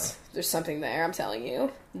eyes. There's something there, I'm telling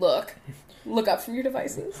you. Look up from your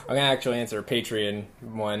devices. I'm gonna actually answer a Patreon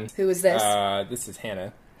one. Who is this? This is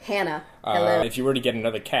Hannah. Hannah. Hello. If you were to get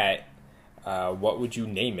another cat, what would you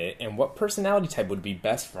name it, and what personality type would be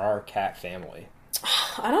best for our cat family?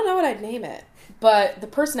 I don't know what I'd name it. But the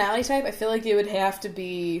personality type, I feel like it would have to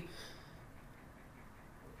be...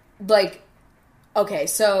 Like, okay,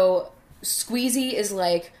 so Squeezy is,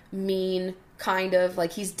 like, mean, kind of.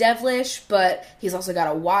 Like, he's devilish, but he's also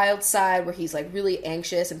got a wild side where he's, like, really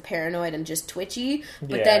anxious and paranoid and just twitchy.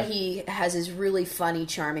 But then he has his really funny,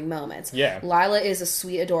 charming moments. Yeah. Lila is a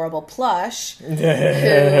sweet, adorable plush who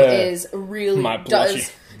is really... My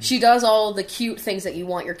plushie. She does all the cute things that you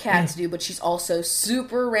want your cat to do, but she's also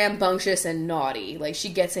super rambunctious and naughty. Like, she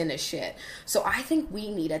gets into shit. So I think we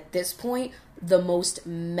need, at this point, the most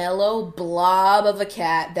mellow blob of a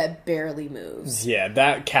cat that barely moves. Yeah,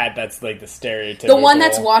 that cat that's, like, the stereotypical... The one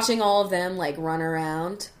that's watching all of them, like, run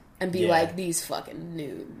around and be like, these fucking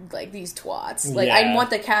nude, like, these twats. Like, I want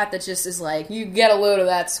the cat that just is like, you get a load of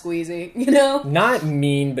that, Squeezy, you know? Not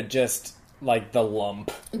mean, but just... Like, the lump.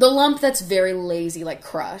 The lump that's very lazy, like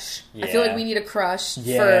Crush. Yeah. I feel like we need a Crush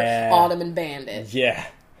for Autumn and Bandit. Yeah.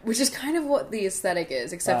 Which is kind of what the aesthetic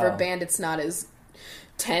is, except for Bandit's not as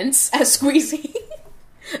tense as Squeezy.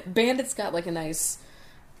 Bandit's got, like, a nice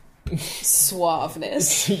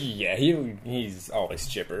Suaveness. Yeah, he's always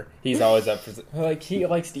chipper. He's always up for... Like, he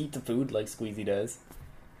likes to eat the food like Squeezy does.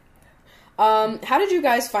 How did you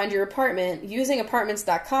guys find your apartment? Using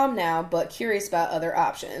apartments.com now, but curious about other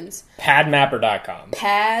options. Padmapper.com.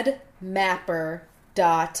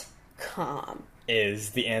 Padmapper.com. Is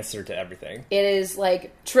the answer to everything. It is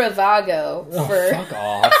like Trivago for... fuck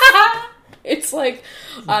off. It's like,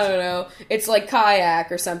 I don't know, it's like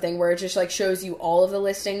Kayak or something where it just like shows you all of the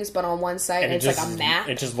listings, but on one site, and it's like a map.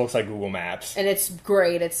 It just looks like Google Maps. And it's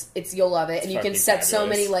great. It's you'll love it. And you can set so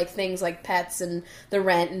many like things like pets and the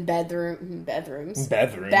rent and bathrooms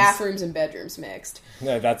and bedrooms mixed.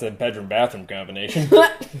 No, that's a bedroom-bathroom combination.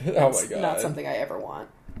 Oh my god. Not something I ever want.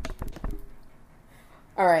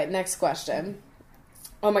 Alright, next question.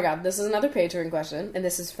 Oh my god, this is another Patreon question, and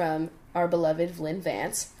this is from our beloved Lynn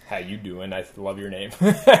Vance. How you doing? I love your name.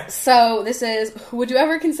 So, this is, would you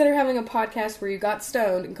ever consider having a podcast where you got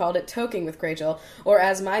stoned and called it Toking with Rachel, or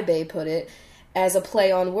as my bae put it, as a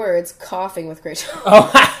play on words, Coughing with Rachel?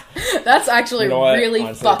 Oh, that's actually really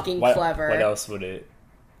honestly, fucking clever. What else would it...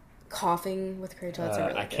 Coughing with Rachel, that's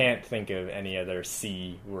really I can't think of any other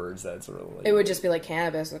C words that's really... It would just be like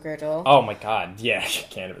cannabis with Rachel. Oh my god, yeah,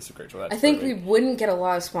 cannabis with Rachel. That's I think we wouldn't get a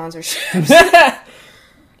lot of sponsorships.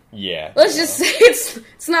 Yeah. Let's just say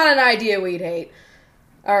it's not an idea we'd hate.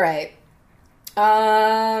 Alright.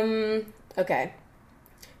 Okay.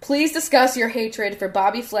 Please discuss your hatred for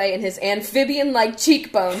Bobby Flay and his amphibian-like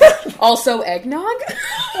cheekbones. Also eggnog?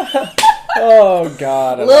 Oh,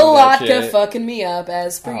 God. Lil Latka fucking me up,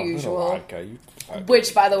 as per usual. Latka,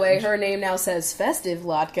 which, by the way, her name now says Festive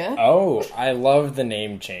Latka. Oh, I love the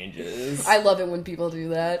name changes. I love it when people do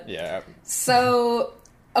that. Yeah. So...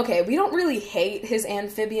 Okay, we don't really hate his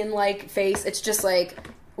amphibian-like face. It's just, like,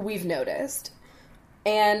 we've noticed.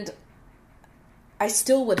 And I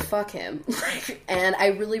still would fuck him. And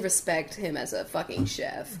I really respect him as a fucking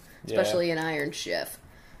chef. Especially an Iron Chef.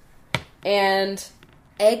 And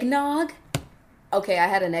eggnog? Okay, I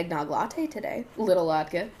had an eggnog latte today. Little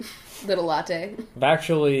latte. I've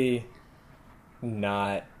actually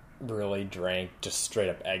not really drank just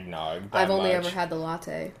straight-up eggnog that I've only much. ever had the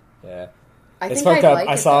latte. Yeah. It's fucked up.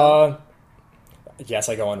 I saw. Yes,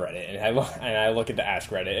 I go on Reddit and I look at the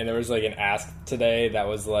Ask Reddit, and there was like an ask today that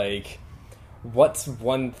was like, "What's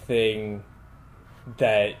one thing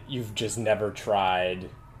that you've just never tried,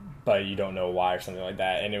 but you don't know why," or something like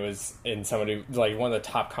that? And it was in somebody like one of the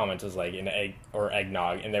top comments was like an egg or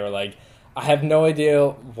eggnog, and they were like, "I have no idea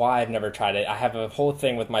why I've never tried it. I have a whole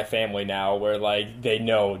thing with my family now where like they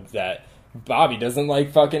know that." Bobby doesn't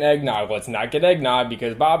like fucking eggnog. Let's not get eggnog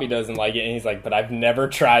because Bobby doesn't like it. And he's like, but I've never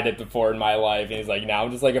tried it before in my life. And he's like, now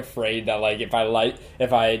I'm just like afraid that like if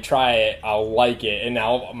I try it, I'll like it, and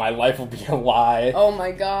now my life will be a lie. Oh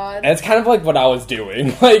my god! And it's kind of like what I was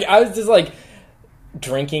doing. Like I was just like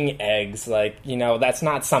drinking eggs. Like that's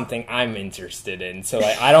not something I'm interested in. So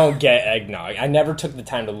like I don't get eggnog. I never took the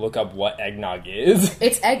time to look up what eggnog is.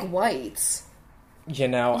 It's egg whites.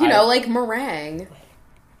 Like meringue.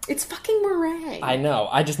 It's fucking meringue. I know.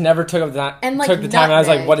 I just never took the time. And I was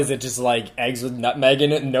like, "What is it? Just like eggs with nutmeg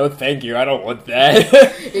in it?" No, thank you. I don't want that.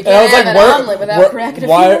 You can't have an omelet without cracking a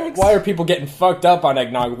few eggs. Why are people getting fucked up on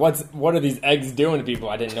eggnog? What are these eggs doing to people?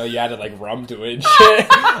 I didn't know you added like rum to it. And shit.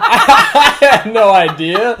 I had no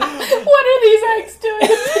idea. What are these eggs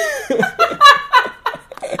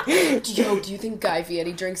doing? Yo, do you think Guy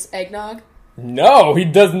Fieri drinks eggnog? No, he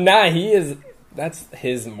does not. That's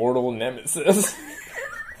his mortal nemesis.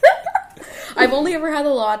 I've only ever had a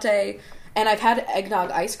latte, and I've had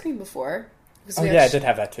eggnog ice cream before. Oh yeah, I did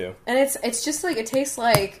have that too. And it's just like, it tastes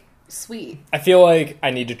like sweet. I feel like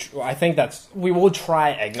I need to... I think we will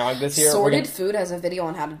try eggnog this year. Sorted Food has a video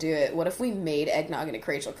on how to do it. What if we made eggnog into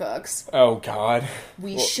Rachel Cooks? Oh god.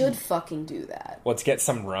 We should fucking do that. Let's get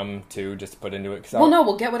some rum too, just to put into it.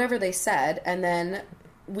 We'll get whatever they said, and then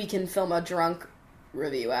we can film a drunk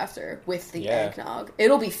review after with the eggnog.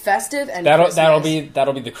 It'll be festive and Christmas.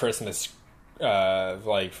 That'll be the Christmas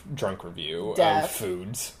drunk review of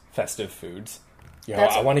foods, festive foods.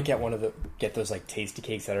 I want to get those like tasty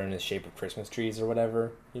cakes that are in the shape of Christmas trees or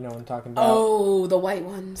whatever. You know what I'm talking about? Oh, the white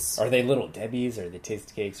ones. Are they Little Debbie's or are they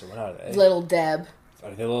tasty cakes or what are they? Little Deb.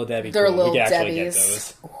 Are they Little Debbie? They're cool. Little we can actually Debbie's. Get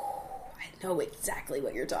those. Oh, I know exactly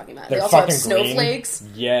what you're talking about. They're they also have green. snowflakes.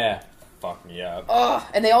 Yeah. Fuck me up. Oh,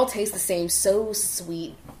 and they all taste the same. So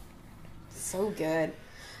sweet. So good.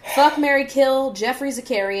 Fuck, marry, kill Jeffrey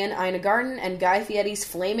Zakarian, Ina Garten, and Guy Fieri's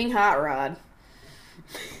Flaming Hot Rod.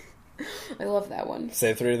 I love that one.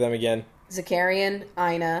 Say 3 of them again. Zakarian,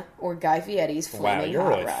 Ina, or Guy Fieri's Flaming Hot Rod.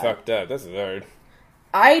 Wow, you're really fucked up. This is hard.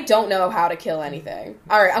 I don't know how to kill anything.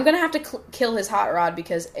 Alright, I'm gonna have to kill his hot rod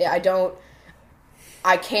because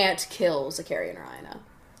I can't kill Zakarian Rhyna.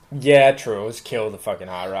 Yeah, true. Let's kill the fucking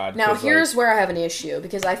hot rod. Now, here's where I have an issue,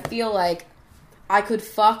 because I feel like I could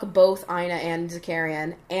fuck both Ina and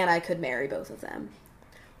Zakarian, and I could marry both of them.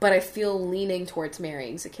 But I feel leaning towards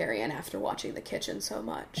marrying Zakarian after watching The Kitchen so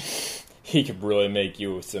much. He could really make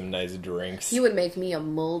you some nice drinks. He would make me a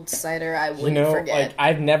mulled cider I wouldn't forget. Like,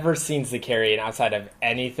 I've never seen Zakarian outside of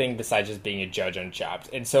anything besides just being a judge on Chopped.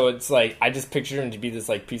 And so it's like, I just pictured him to be this,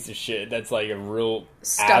 like, piece of shit that's, like, a real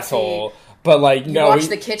stuffy asshole. But, like, you watch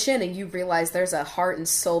The Kitchen and you realize there's a heart and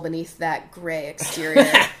soul beneath that gray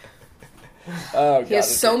exterior. Oh, he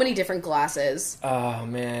has so many different glasses. Oh,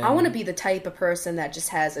 man. I want to be the type of person that just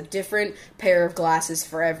has a different pair of glasses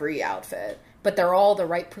for every outfit. But they're all the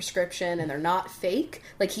right prescription, and they're not fake.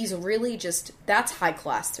 Like, he's really just... That's high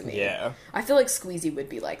class to me. Yeah. I feel like Squeezy would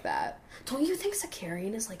be like that. Don't you think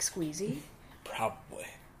Zakarian is like Squeezy? Probably.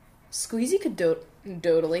 Squeezy could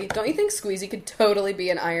totally... Don't you think Squeezy could totally be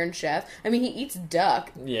an Iron Chef? I mean, he eats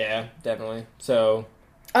duck. Yeah, definitely. So...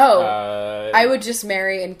 I would just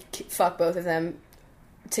marry and fuck both of them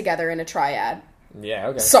together in a triad. Yeah,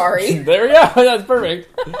 okay. Sorry. There we go. That's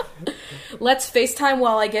perfect. Let's FaceTime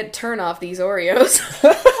while I turn off these Oreos.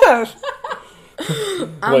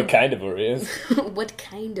 What kind of Oreos? What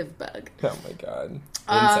kind of bug? Oh my god.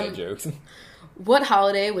 Inside jokes. What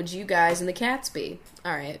holiday would you guys and the cats be?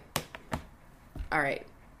 Alright. I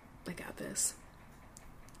got this.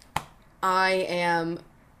 I am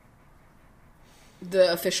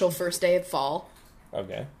the official first day of fall.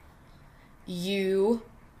 Okay. You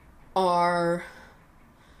are...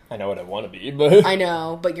 I know what I want to be, but... I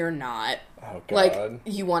know, but you're not. Oh, God. Like,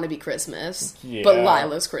 you want to be Christmas, yeah. But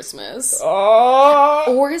Lila's Christmas.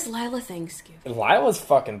 Oh! Or is Lila Thanksgiving? Lila's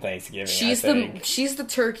fucking Thanksgiving, she's the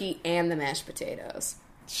turkey and the mashed potatoes.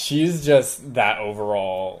 She's just that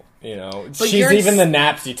overall, But she's even the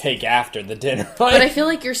naps you take after the dinner. But I feel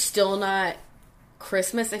like you're still not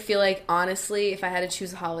Christmas. I feel like, honestly, if I had to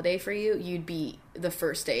choose a holiday for you, you'd be the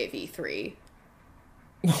first day of E3.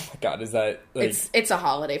 Oh my god, is that... Like... It's a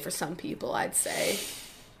holiday for some people, I'd say.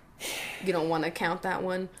 You don't want to count that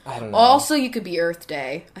one? I don't know. Also, you could be Earth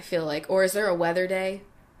Day, I feel like. Or is there a weather day?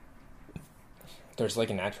 There's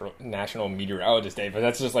like a National Meteorologist Day, but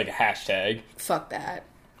that's just like a hashtag. Fuck that.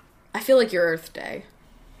 I feel like you're Earth Day.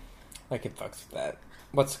 I could fuck with that.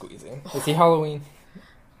 What's squeezing? Is he Halloween?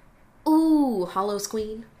 Ooh, Hollow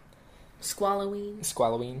Squeen.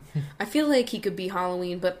 Squalloween. I feel like he could be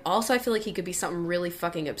Halloween, but also I feel like he could be something really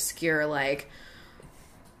fucking obscure, like...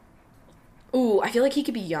 Ooh, I feel like he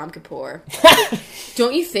could be Yom Kippur.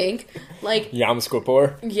 Don't you think? Like... Yom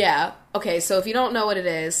Kippur? Yeah. Okay, so if you don't know what it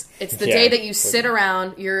is, it's the day that you sit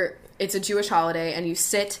around, it's a Jewish holiday, and you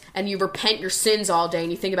sit and you repent your sins all day,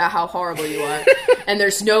 and you think about how horrible you are. And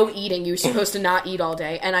there's no eating. You're supposed to not eat all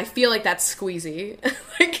day. And I feel like that's Squeezy.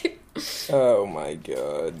 Like... Oh my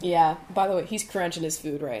god. Yeah, by the way, he's crunching his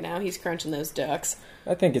food right now. He's crunching those ducks.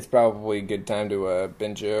 I think it's probably a good time to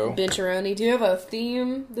binge-o. Binge-a-roni. Do you have a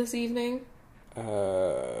theme this evening?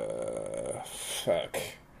 Fuck.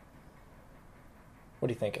 What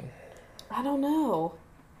are you thinking? I don't know.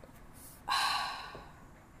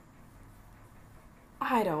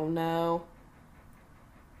 I don't know.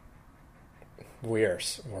 We're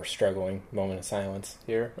struggling. Moment of silence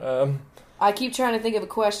here. I keep trying to think of a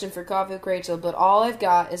question for Coffee with Rachel, but all I've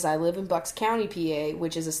got is I live in Bucks County, PA,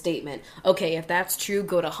 which is a statement. Okay, if that's true,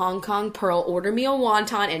 go to Hong Kong Pearl, order me a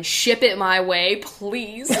wonton, and ship it my way,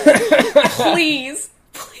 please. Please.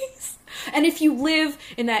 And if you live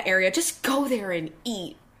in that area, just go there and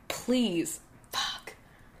eat. Please. Fuck.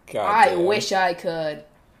 I wish I could.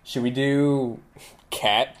 Should we do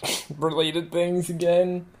cat-related things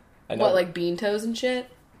again? What, like bean toes and shit?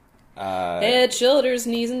 Head, shoulders,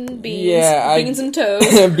 knees, and beans. Yeah, beans and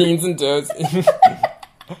toes. Beans and toes.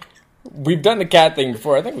 We've done the cat thing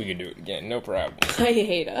before. I think we can do it again. No problem. I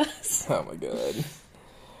hate us. Oh my god.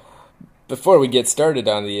 Before we get started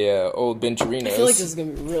on the old Bencherinos, I feel like this is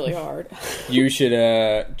going to be really hard. You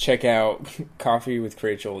should check out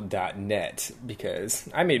coffeewithrachel.net because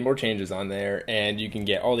I made more changes on there, and you can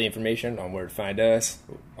get all the information on where to find us,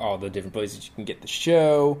 all the different places you can get the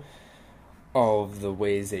show, all of the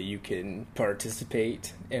ways that you can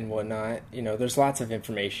participate and whatnot. There's lots of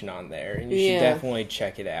information on there, and you should definitely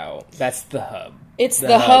check it out. That's the hub. It's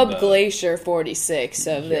the hub Glacier 46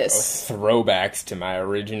 of this. Throwbacks to my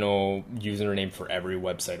original username for every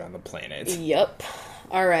website on the planet. Yep.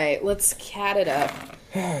 All right, let's cat it up.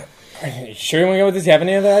 Are you sure you want to go with this? Do you have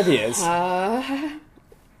any other ideas? I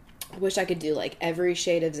wish I could do, like, every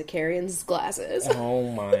shade of Zakarian's glasses.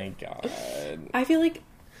 Oh, my God. I feel like,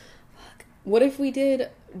 fuck, what if we did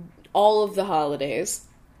all of the holidays?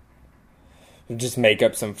 Just make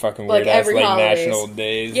up some fucking weird ass like holidays. National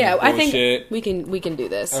days. Yeah, I think we can do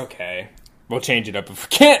this. Okay, we'll change it up if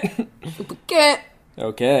we can't. If we can't.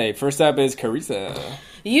 Okay, first up is Carissa.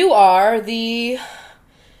 You are the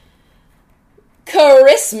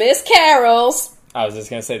Christmas carols. I was just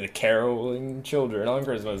gonna say the caroling children on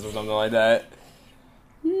Christmas or something like that.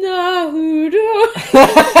 No.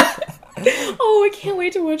 Oh, I can't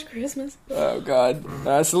wait to watch Christmas. Oh God,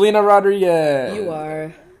 Selena Rodriguez. You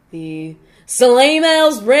are the Sleigh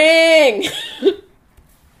Bells Ring.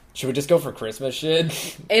 Should we just go for Christmas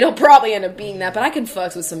shit? It'll probably end up being that, but I can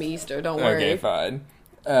fucks with some Easter. Don't worry. Okay, fine.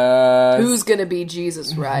 Who's gonna be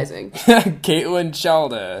Jesus Rising? Caitlin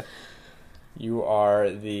Chalda. You are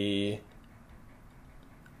the.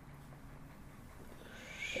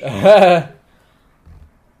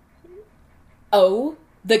 Oh,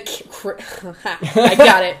 I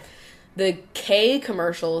got it. The K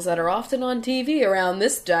commercials that are often on TV around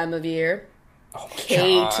this time of year. Oh my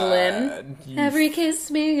Caitlin. Every kiss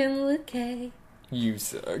begins with K. You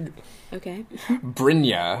suck. Okay.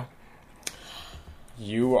 Brynja.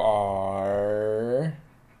 You are...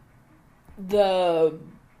 the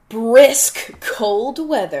brisk cold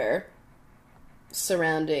weather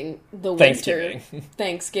surrounding the winter.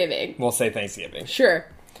 Thanksgiving. We'll say Thanksgiving. Sure.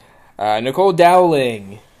 Nicole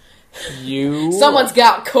Dowling. You... Someone's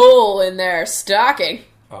got coal in their stocking.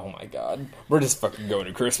 Oh my God. We're just fucking going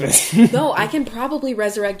to Christmas. No, I can probably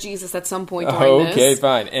resurrect Jesus at some point during this. Okay,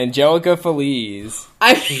 fine. Angelica Feliz.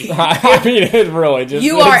 I mean, it really just...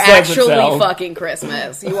 You are actually fucking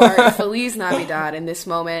Christmas. You are Feliz Navidad in this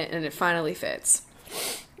moment, and it finally fits.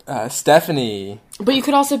 Stephanie. But you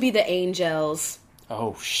could also be the angels.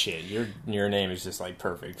 Oh shit, your name is just like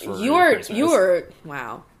perfect for Christmas.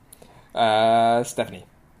 Wow. Stephanie.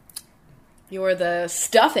 You're the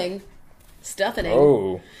stuffing.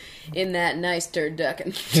 Oh. In that nice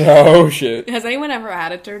turducken. Oh shit. Has anyone ever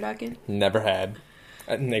had a turducken? Never had.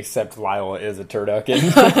 Except Lila is a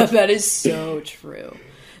turducken. That is so true.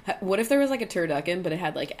 What if there was like a turducken, but it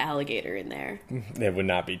had like alligator in there? It would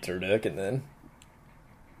not be turducken then.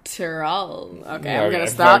 Turl. Okay, I'm gonna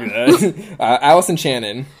stop. Allison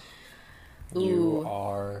Shannon. Ooh. You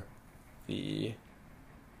are the...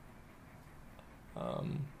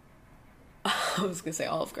 I was gonna say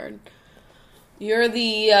Olive Garden. You're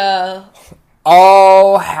the,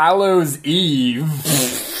 All Hallows Eve.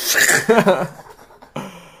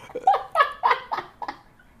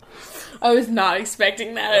 I was not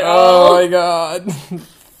expecting that at all. Oh my God.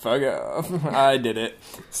 Fuck off. I did it.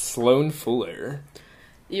 Sloan Fuller.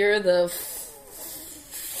 You're the...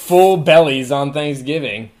 Full bellies on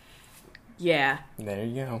Thanksgiving. Yeah. There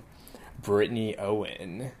you go. Brittany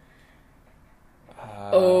Owen.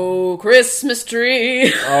 Oh, Christmas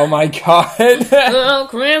tree. Oh my God. Oh,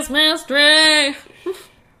 Christmas tree.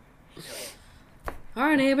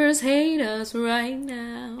 Our neighbors hate us right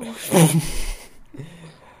now.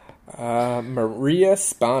 Maria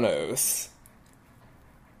Spanos.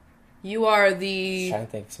 You are the... I'm trying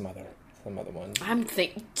to think of some other ones.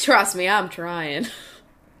 Trust me, I'm trying.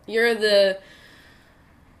 You're the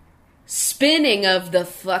spinning of the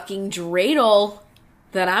fucking dreidel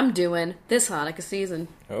that I'm doing this Hanukkah season.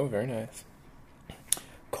 Oh, very nice.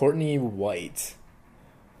 Courtney White.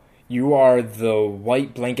 You are the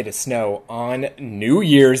white blanket of snow on New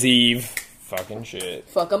Year's Eve. Fucking shit.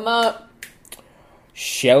 Fuck 'em up.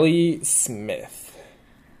 Shelly Smith.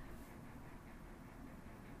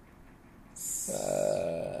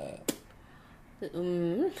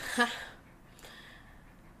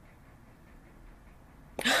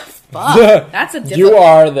 Fuck. That's a difficult... You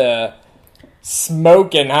are the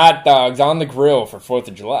smoking hot dogs on the grill for 4th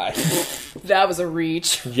of July. That was a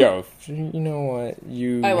reach. Yo, you know what?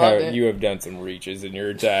 You have done some reaches in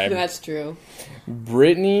your time. That's true.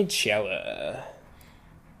 Brittany Cella.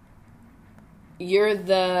 You're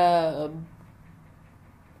the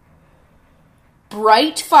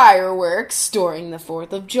bright fireworks during the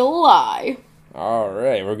 4th of July.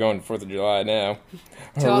 Alright, we're going to 4th of July now.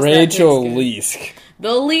 Rachel Leask.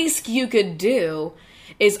 The least you could do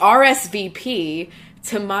is RSVP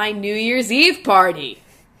to my New Year's Eve party.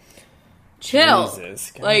 Chill.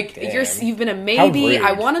 Jesus, like, you've been a maybe.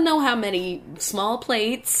 I want to know how many small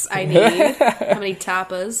plates I need. How many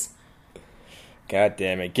tapas. God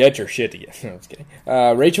damn it. Get your shit together. No, I'm just kidding.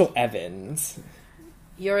 Rachel Evans.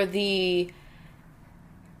 You're the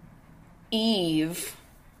Eve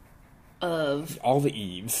of... All the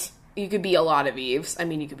Eves. You could be a lot of Eves. I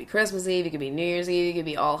mean, you could be Christmas Eve, you could be New Year's Eve, you could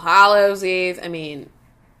be All Hallows Eve. I mean,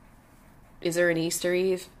 is there an Easter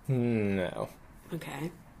Eve? No.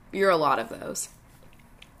 Okay. You're a lot of those.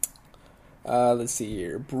 Let's see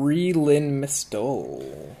here. Brie Lynn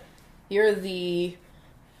Mistol. You're the...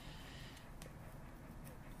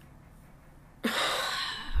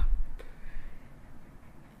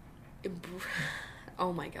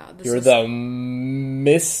 Oh my god. You're the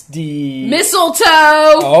Misty... Mistletoe!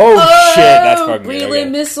 Oh, shit. That's fucking Brie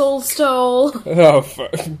Lynn Mistletoe. Oh,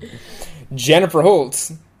 fuck. Jennifer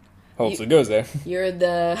Holtz. Holtz goes there. You're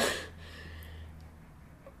the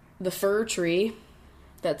fir tree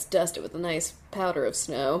that's dusted with a nice powder of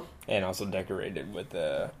snow. And also decorated with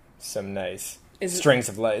some nice strings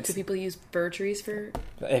of lights. Do people use fir trees for...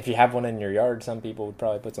 If you have one in your yard, some people would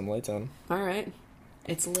probably put some lights on them. All right.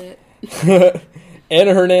 It's lit.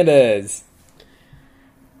 Anna Hernandez.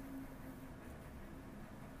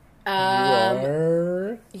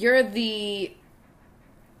 You're the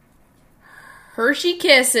Hershey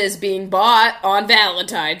Kisses being bought on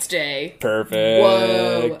Valentine's Day.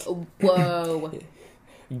 Perfect. Whoa.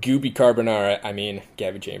 Goopy Carbonara. I mean,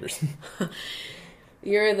 Gabby Chambers.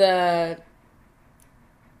 You're the...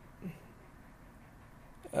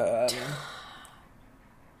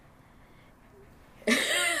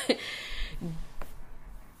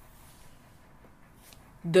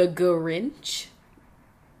 The Grinch?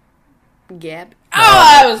 Gab. Oh,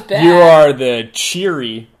 that was bad. You are the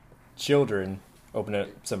cheery children opening up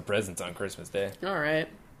some presents on Christmas Day. All right.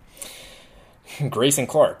 Grayson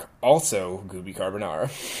Clark, also Gooby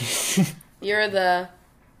Carbonara. You're the...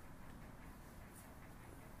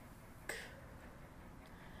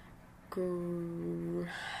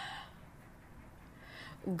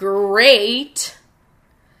 Great...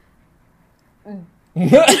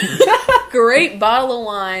 Great bottle of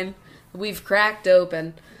wine we've cracked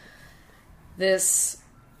open this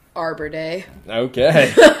Arbor Day.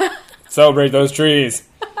 Okay. Celebrate those trees.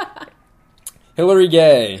 Hillary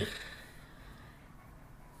Gay.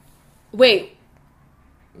 Wait.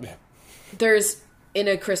 There's, in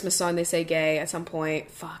a Christmas song, they say gay at some point.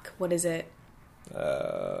 Fuck, what is it?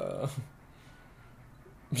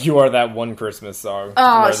 You Are That One Christmas Song.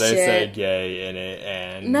 Oh, where shit. They say gay in it,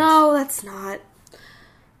 and... No, that's not.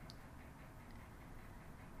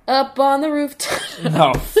 Up on the rooftop.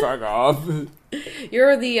 No, fuck off.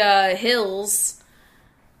 You're the hills.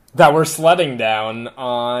 That we're sledding down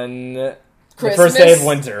on Christmas? the first day of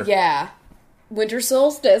winter. Yeah. Winter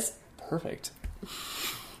solstice. Perfect.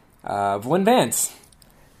 Vlyn Vance.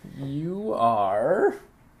 You are...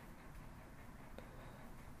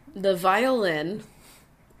 The violin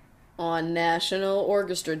on National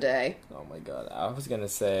Orchestra Day. Oh my god, I was gonna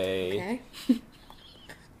say... Okay.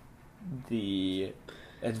 The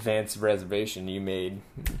advanced reservation you made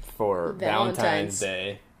for Valentine's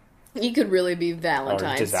Day. You could really be Valentine's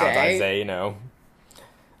Day. Or just Valentine's Day, you know.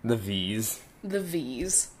 The V's. The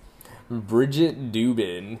V's. Bridget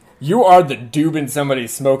Dubin. You are the Dubin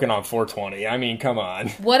somebody's smoking on 420. I mean, come on.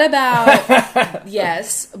 What about...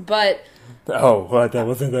 Yes, but... Oh, what? That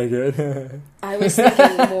wasn't that good? I was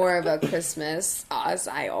thinking more of a Christmas, as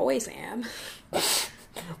I always am.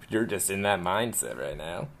 You're just in that mindset right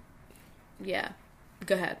now. Yeah.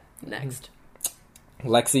 Go ahead. Next.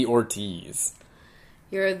 Lexi Ortiz.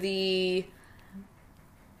 You're the...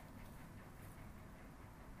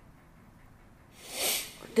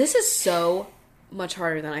 This is so much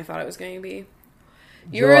harder than I thought it was going to be.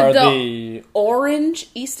 You're the orange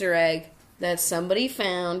Easter egg that somebody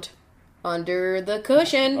found under the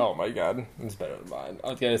cushion. Oh my god, it's better than mine.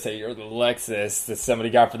 I was gonna say you're the Lexus that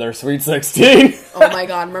somebody got for their Sweet 16. Oh my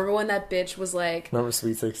god, remember when that bitch was like... Remember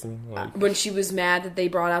Sweet 16? When she was mad that they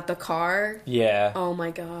brought out the car? Yeah. Oh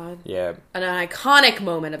my god. Yeah. An iconic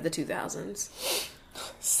moment of the 2000s.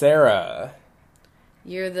 Sarah.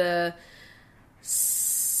 You're the...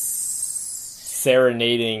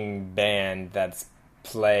 Serenading band that's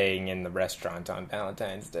playing in the restaurant on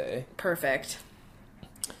Valentine's Day. Perfect.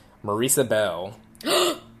 Marisa Bell.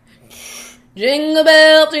 Jingle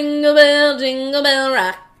bell, jingle bell, jingle bell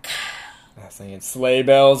rock. I was singing Sleigh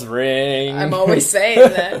Bells Ring. I'm always saying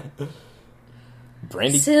that.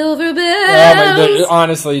 Brandy. Silver bells. Oh my god,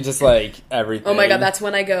 honestly, just like everything. Oh my god, that's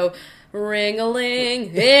when I go,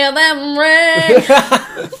 ring-a-ling, hear them ring.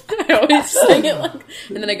 I always sing it like,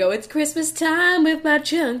 and then I go, it's Christmas time with my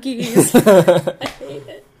chunkies. I hate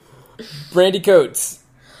it. Brandy Coates.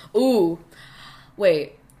 Ooh.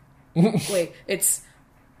 Wait, it's...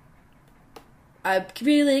 I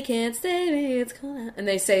really can't stay me, it's cold. And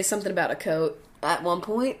they say something about a coat at one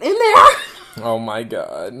point in there. Oh my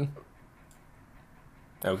god.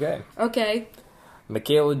 Okay. Okay.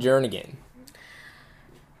 Michaela Jernigan.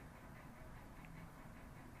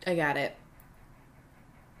 I got it.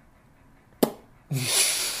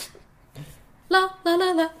 la la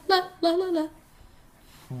la la la la la la.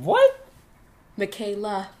 What?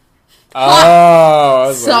 Michaela.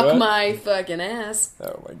 Oh, suck like, my fucking ass.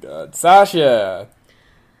 Oh my god, Sasha.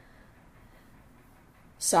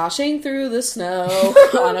 Soshing through the snow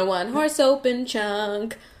on a one-horse open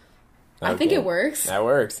chunk. Okay. I think it works. That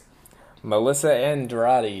works. Melissa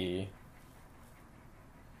Andrade.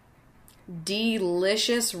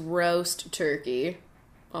 Delicious roast turkey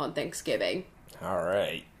on Thanksgiving. All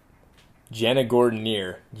right. Jenna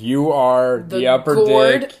Gordonier. You are the upper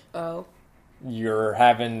dick. Oh. You're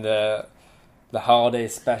having the holiday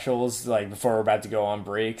specials, like, before we're about to go on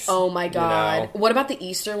breaks. Oh, my God. You know? What about the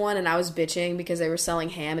Easter one? And I was bitching because they were selling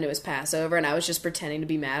ham and it was Passover, and I was just pretending to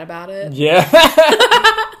be mad about it. Yeah.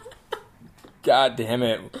 God damn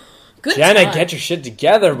it. Good Jenna, time. get your shit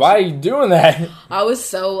together. Why are you doing that? I was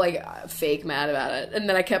so, like, fake mad about it. And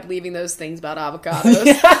then I kept leaving those things about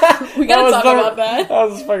avocados. We gotta talk about that. That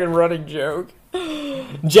was a fucking running joke.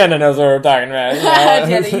 Jenna knows what we're talking about.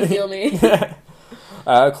 Jenna, you feel me?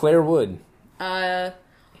 Claire Wood.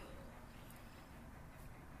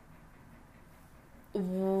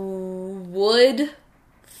 Wood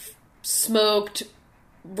smoked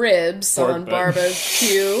ribs on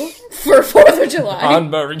barbecue for 4th of July.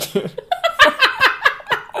 On barbecue.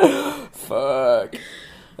 Fuck.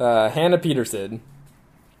 Hannah Peterson.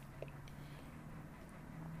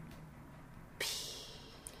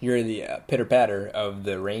 You're the pitter-patter of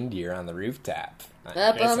the reindeer on the rooftop.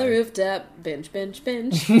 Up on the rooftop, bench, bench,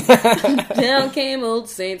 bench. Down came old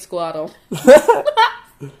Saint Squaddle.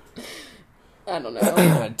 I don't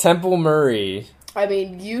know. Temple Murray. I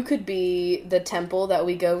mean, you could be the temple that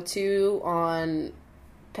we go to on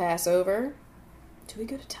Passover. Do we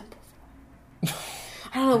go to temple?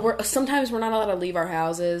 I don't know. Sometimes we're not allowed to leave our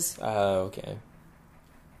houses. Oh, okay.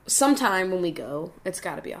 Sometime when we go, it's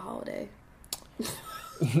got to be a holiday.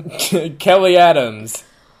 Kelly Adams.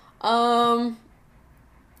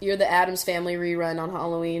 You're the Addams Family rerun on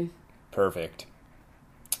Halloween. Perfect.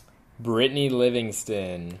 Brittany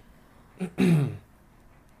Livingston.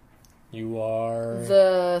 You are...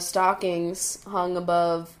 The stockings hung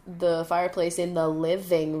above the fireplace in the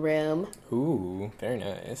living room. Ooh, very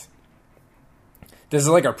nice. This is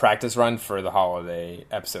like a practice run for the holiday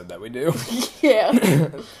episode that we do. Yeah.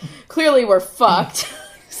 Clearly we're fucked.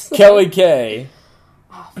 Kelly K.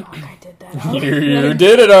 Oh, fuck, I did that. You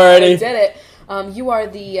did it already. I did it. You are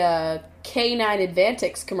the K9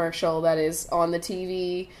 Advantix commercial that is on the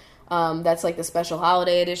TV. That's like the special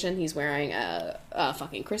holiday edition. He's wearing a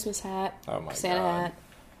fucking Christmas hat. Oh my Santa God.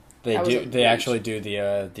 hat. They actually do the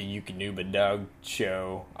Yukonuba Doug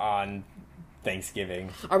show on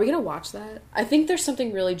Thanksgiving. Are we gonna watch that? I think there's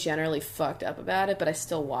something really generally fucked up about it, but I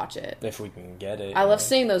still watch it. If we can get it. I love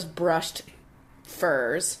seeing those brushed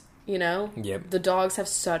furs, you know? Yep. The dogs have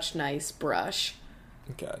such nice brush.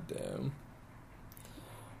 Goddamn.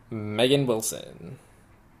 Megan Wilson.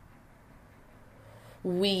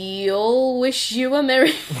 We'll wish you a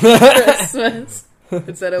Merry Christmas.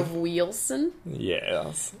 Instead of Wilson?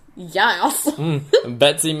 Yes. Yes.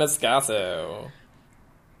 Betsy Moscato.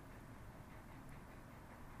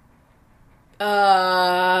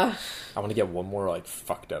 I want to get one more, like,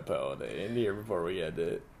 fucked up holiday in here before we end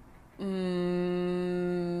it.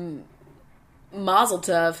 Mazel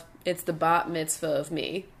tov. It's the bat mitzvah of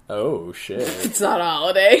me. Oh, shit. It's not a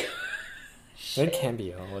holiday. It can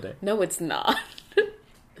be a holiday. No, it's not.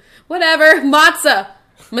 Whatever. Matzah.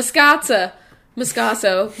 Moscato.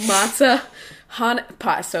 Matzah.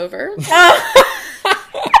 Passover.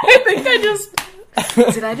 I think I just...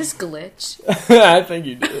 Did I just glitch? I think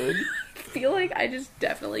you did. I feel like I just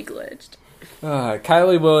definitely glitched.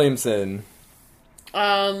 Kylie Williamson.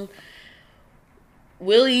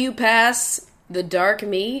 Will you pass the dark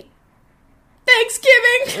meat?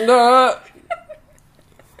 Thanksgiving!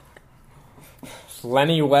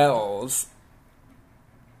 Lenny Wells.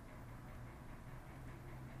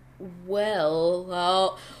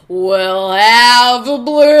 Well, we'll have a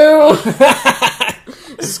blue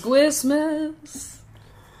Squistmas.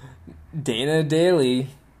 Dana Daly.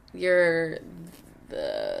 You're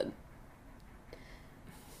the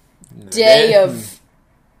day of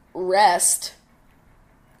rest.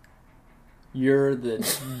 You're the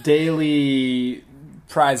daily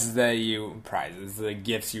the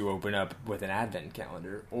gifts you open up with an advent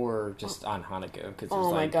calendar, or just on Hanukkah, because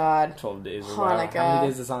there's my God. 12 days. Hanukkah. How many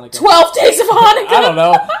days is Hanukkah? 12 days of Hanukkah! I don't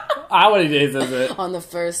know. How many days is it? On the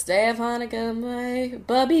first day of Hanukkah, my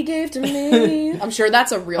bubby gave to me. I'm sure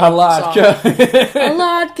that's a real Alatka. song.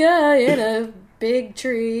 Alatka in a big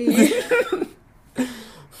tree.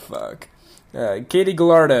 Fuck. Katie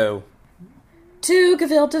Gallardo. 2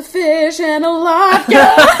 gefilte fish and a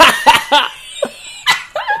latke.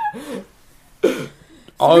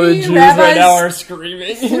 All the Jews right now are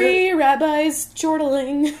screaming. 3 rabbis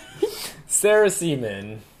chortling. Sarah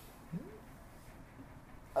Seaman.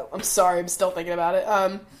 Oh, I'm sorry, I'm still thinking about it.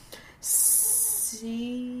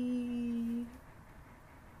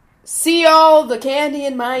 See all the candy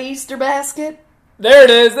in my Easter basket? There it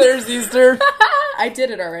is. There's Easter. I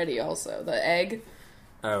did it already also. The egg.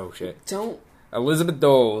 Oh, shit. Don't. Elizabeth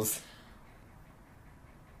Doles.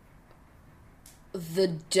 The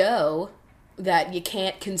dough that you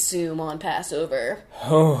can't consume on Passover.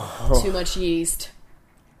 Too much yeast.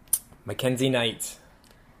 Mackenzie Knight.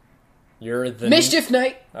 You're the... Mischief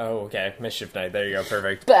Night. Oh, okay. Mischief Night. There you go.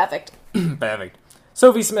 Perfect. Perfect. Perfect.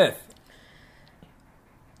 Sophie Smith.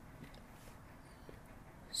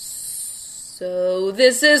 So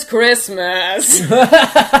this is Christmas.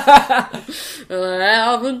 Have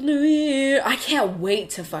a new year. I can't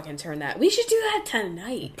wait to fucking turn that. We should do that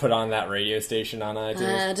tonight. Put on that radio station on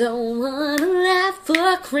iTunes. I don't want to laugh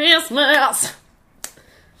for Christmas.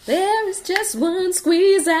 There is just one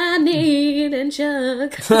squeeze I need, and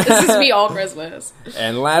Chuck. This is me all Christmas.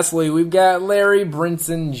 And lastly, we've got Larry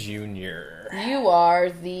Brinson Jr. You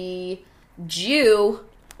are the Jew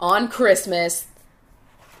on Christmas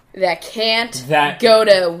that can't go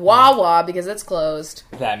to Wawa because it's closed.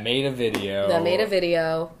 That made a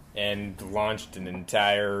video. And launched an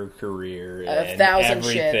entire career. A 1,000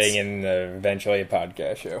 everything shits. And eventually a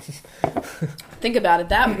podcast show. Think about it.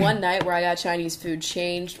 That one night where I got Chinese food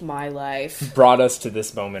changed my life. Brought us to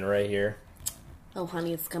this moment right here. Oh,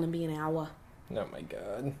 honey, it's going to be an hour. Oh, my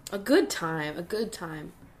God. A good time. A good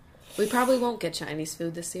time. We probably won't get Chinese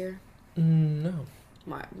food this year. No.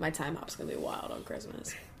 My time hop's going to be wild on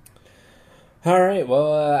Christmas. All right.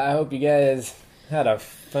 Well, I hope you guys had a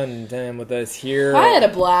fun time with us here. I had a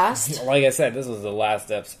blast. Like I said, this was the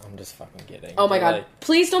last episode. I'm just fucking kidding. Oh my God.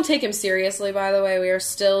 Please don't take him seriously, by the way. We are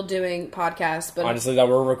still doing podcasts, but honestly, though,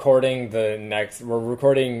 we're recording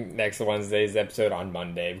next Wednesday's episode on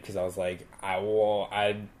Monday because I was like,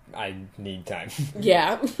 I need time.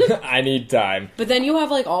 Yeah. I need time. But then you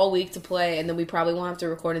have like all week to play, and then we probably won't have to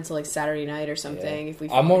record until like Saturday night or something. Yeah. If we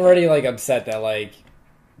I'm already like upset that like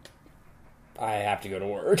I have to go to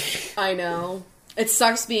work. I know. It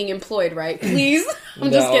sucks being employed, right? Please?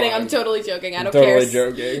 I'm just kidding. I'm totally joking. I don't care. Totally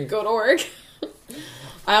joking. Go to work.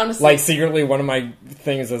 I honestly... Like, secretly, one of my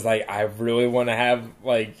things is, like, I really want to have,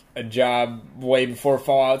 like, a job way before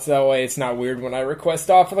Fallout, so that way it's not weird when I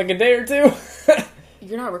request off for, like, a day or two.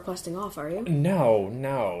 You're not requesting off, are you?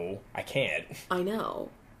 No. I can't. I know.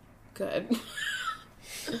 Good.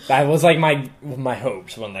 That was, like, my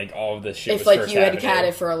hopes when, like, all of this shit was first happening. If, like, you had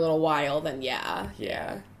it for a little while, then yeah.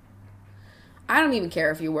 I don't even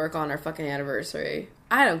care if you work on our fucking anniversary.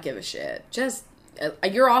 I don't give a shit. Just,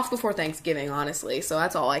 you're off before Thanksgiving, honestly, so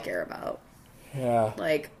that's all I care about. Yeah.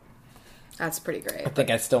 Like, that's pretty great. I think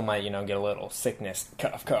I still might, get a little sickness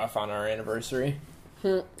cough on our anniversary.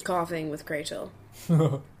 Coughing with Rachel.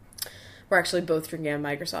 We're actually both drinking out of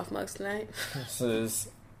Microsoft mugs tonight. This is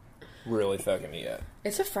really fucking me up.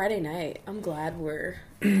 It's a Friday night. I'm glad we're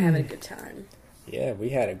having a good time. Yeah, we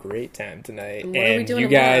had a great time tonight. And what are we doing you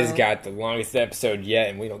guys tomorrow? got the longest episode yet,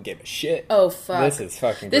 and we don't give a shit. Oh, fuck. This is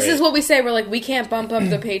fucking great. This is what we say. We're like, we can't bump up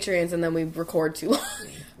the Patreons, and then we record too long.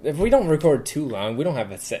 If we don't record too long, we don't have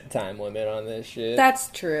a set time limit on this shit. That's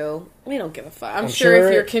true. We don't give a fuck. I'm sure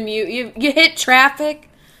if your commute... You hit traffic...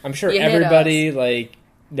 I'm sure everybody, like,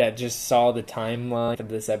 that just saw the timeline of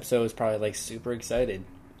this episode is probably, like, super excited.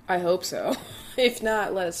 I hope so. If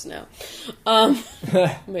not, let us know.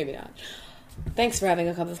 Maybe not. Thanks for having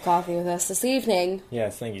a cup of coffee with us this evening.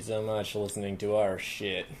 Yes, thank you so much for listening to our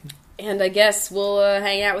shit. And I guess we'll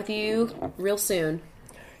hang out with you real soon.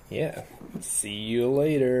 Yeah. See you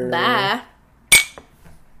later. Bye.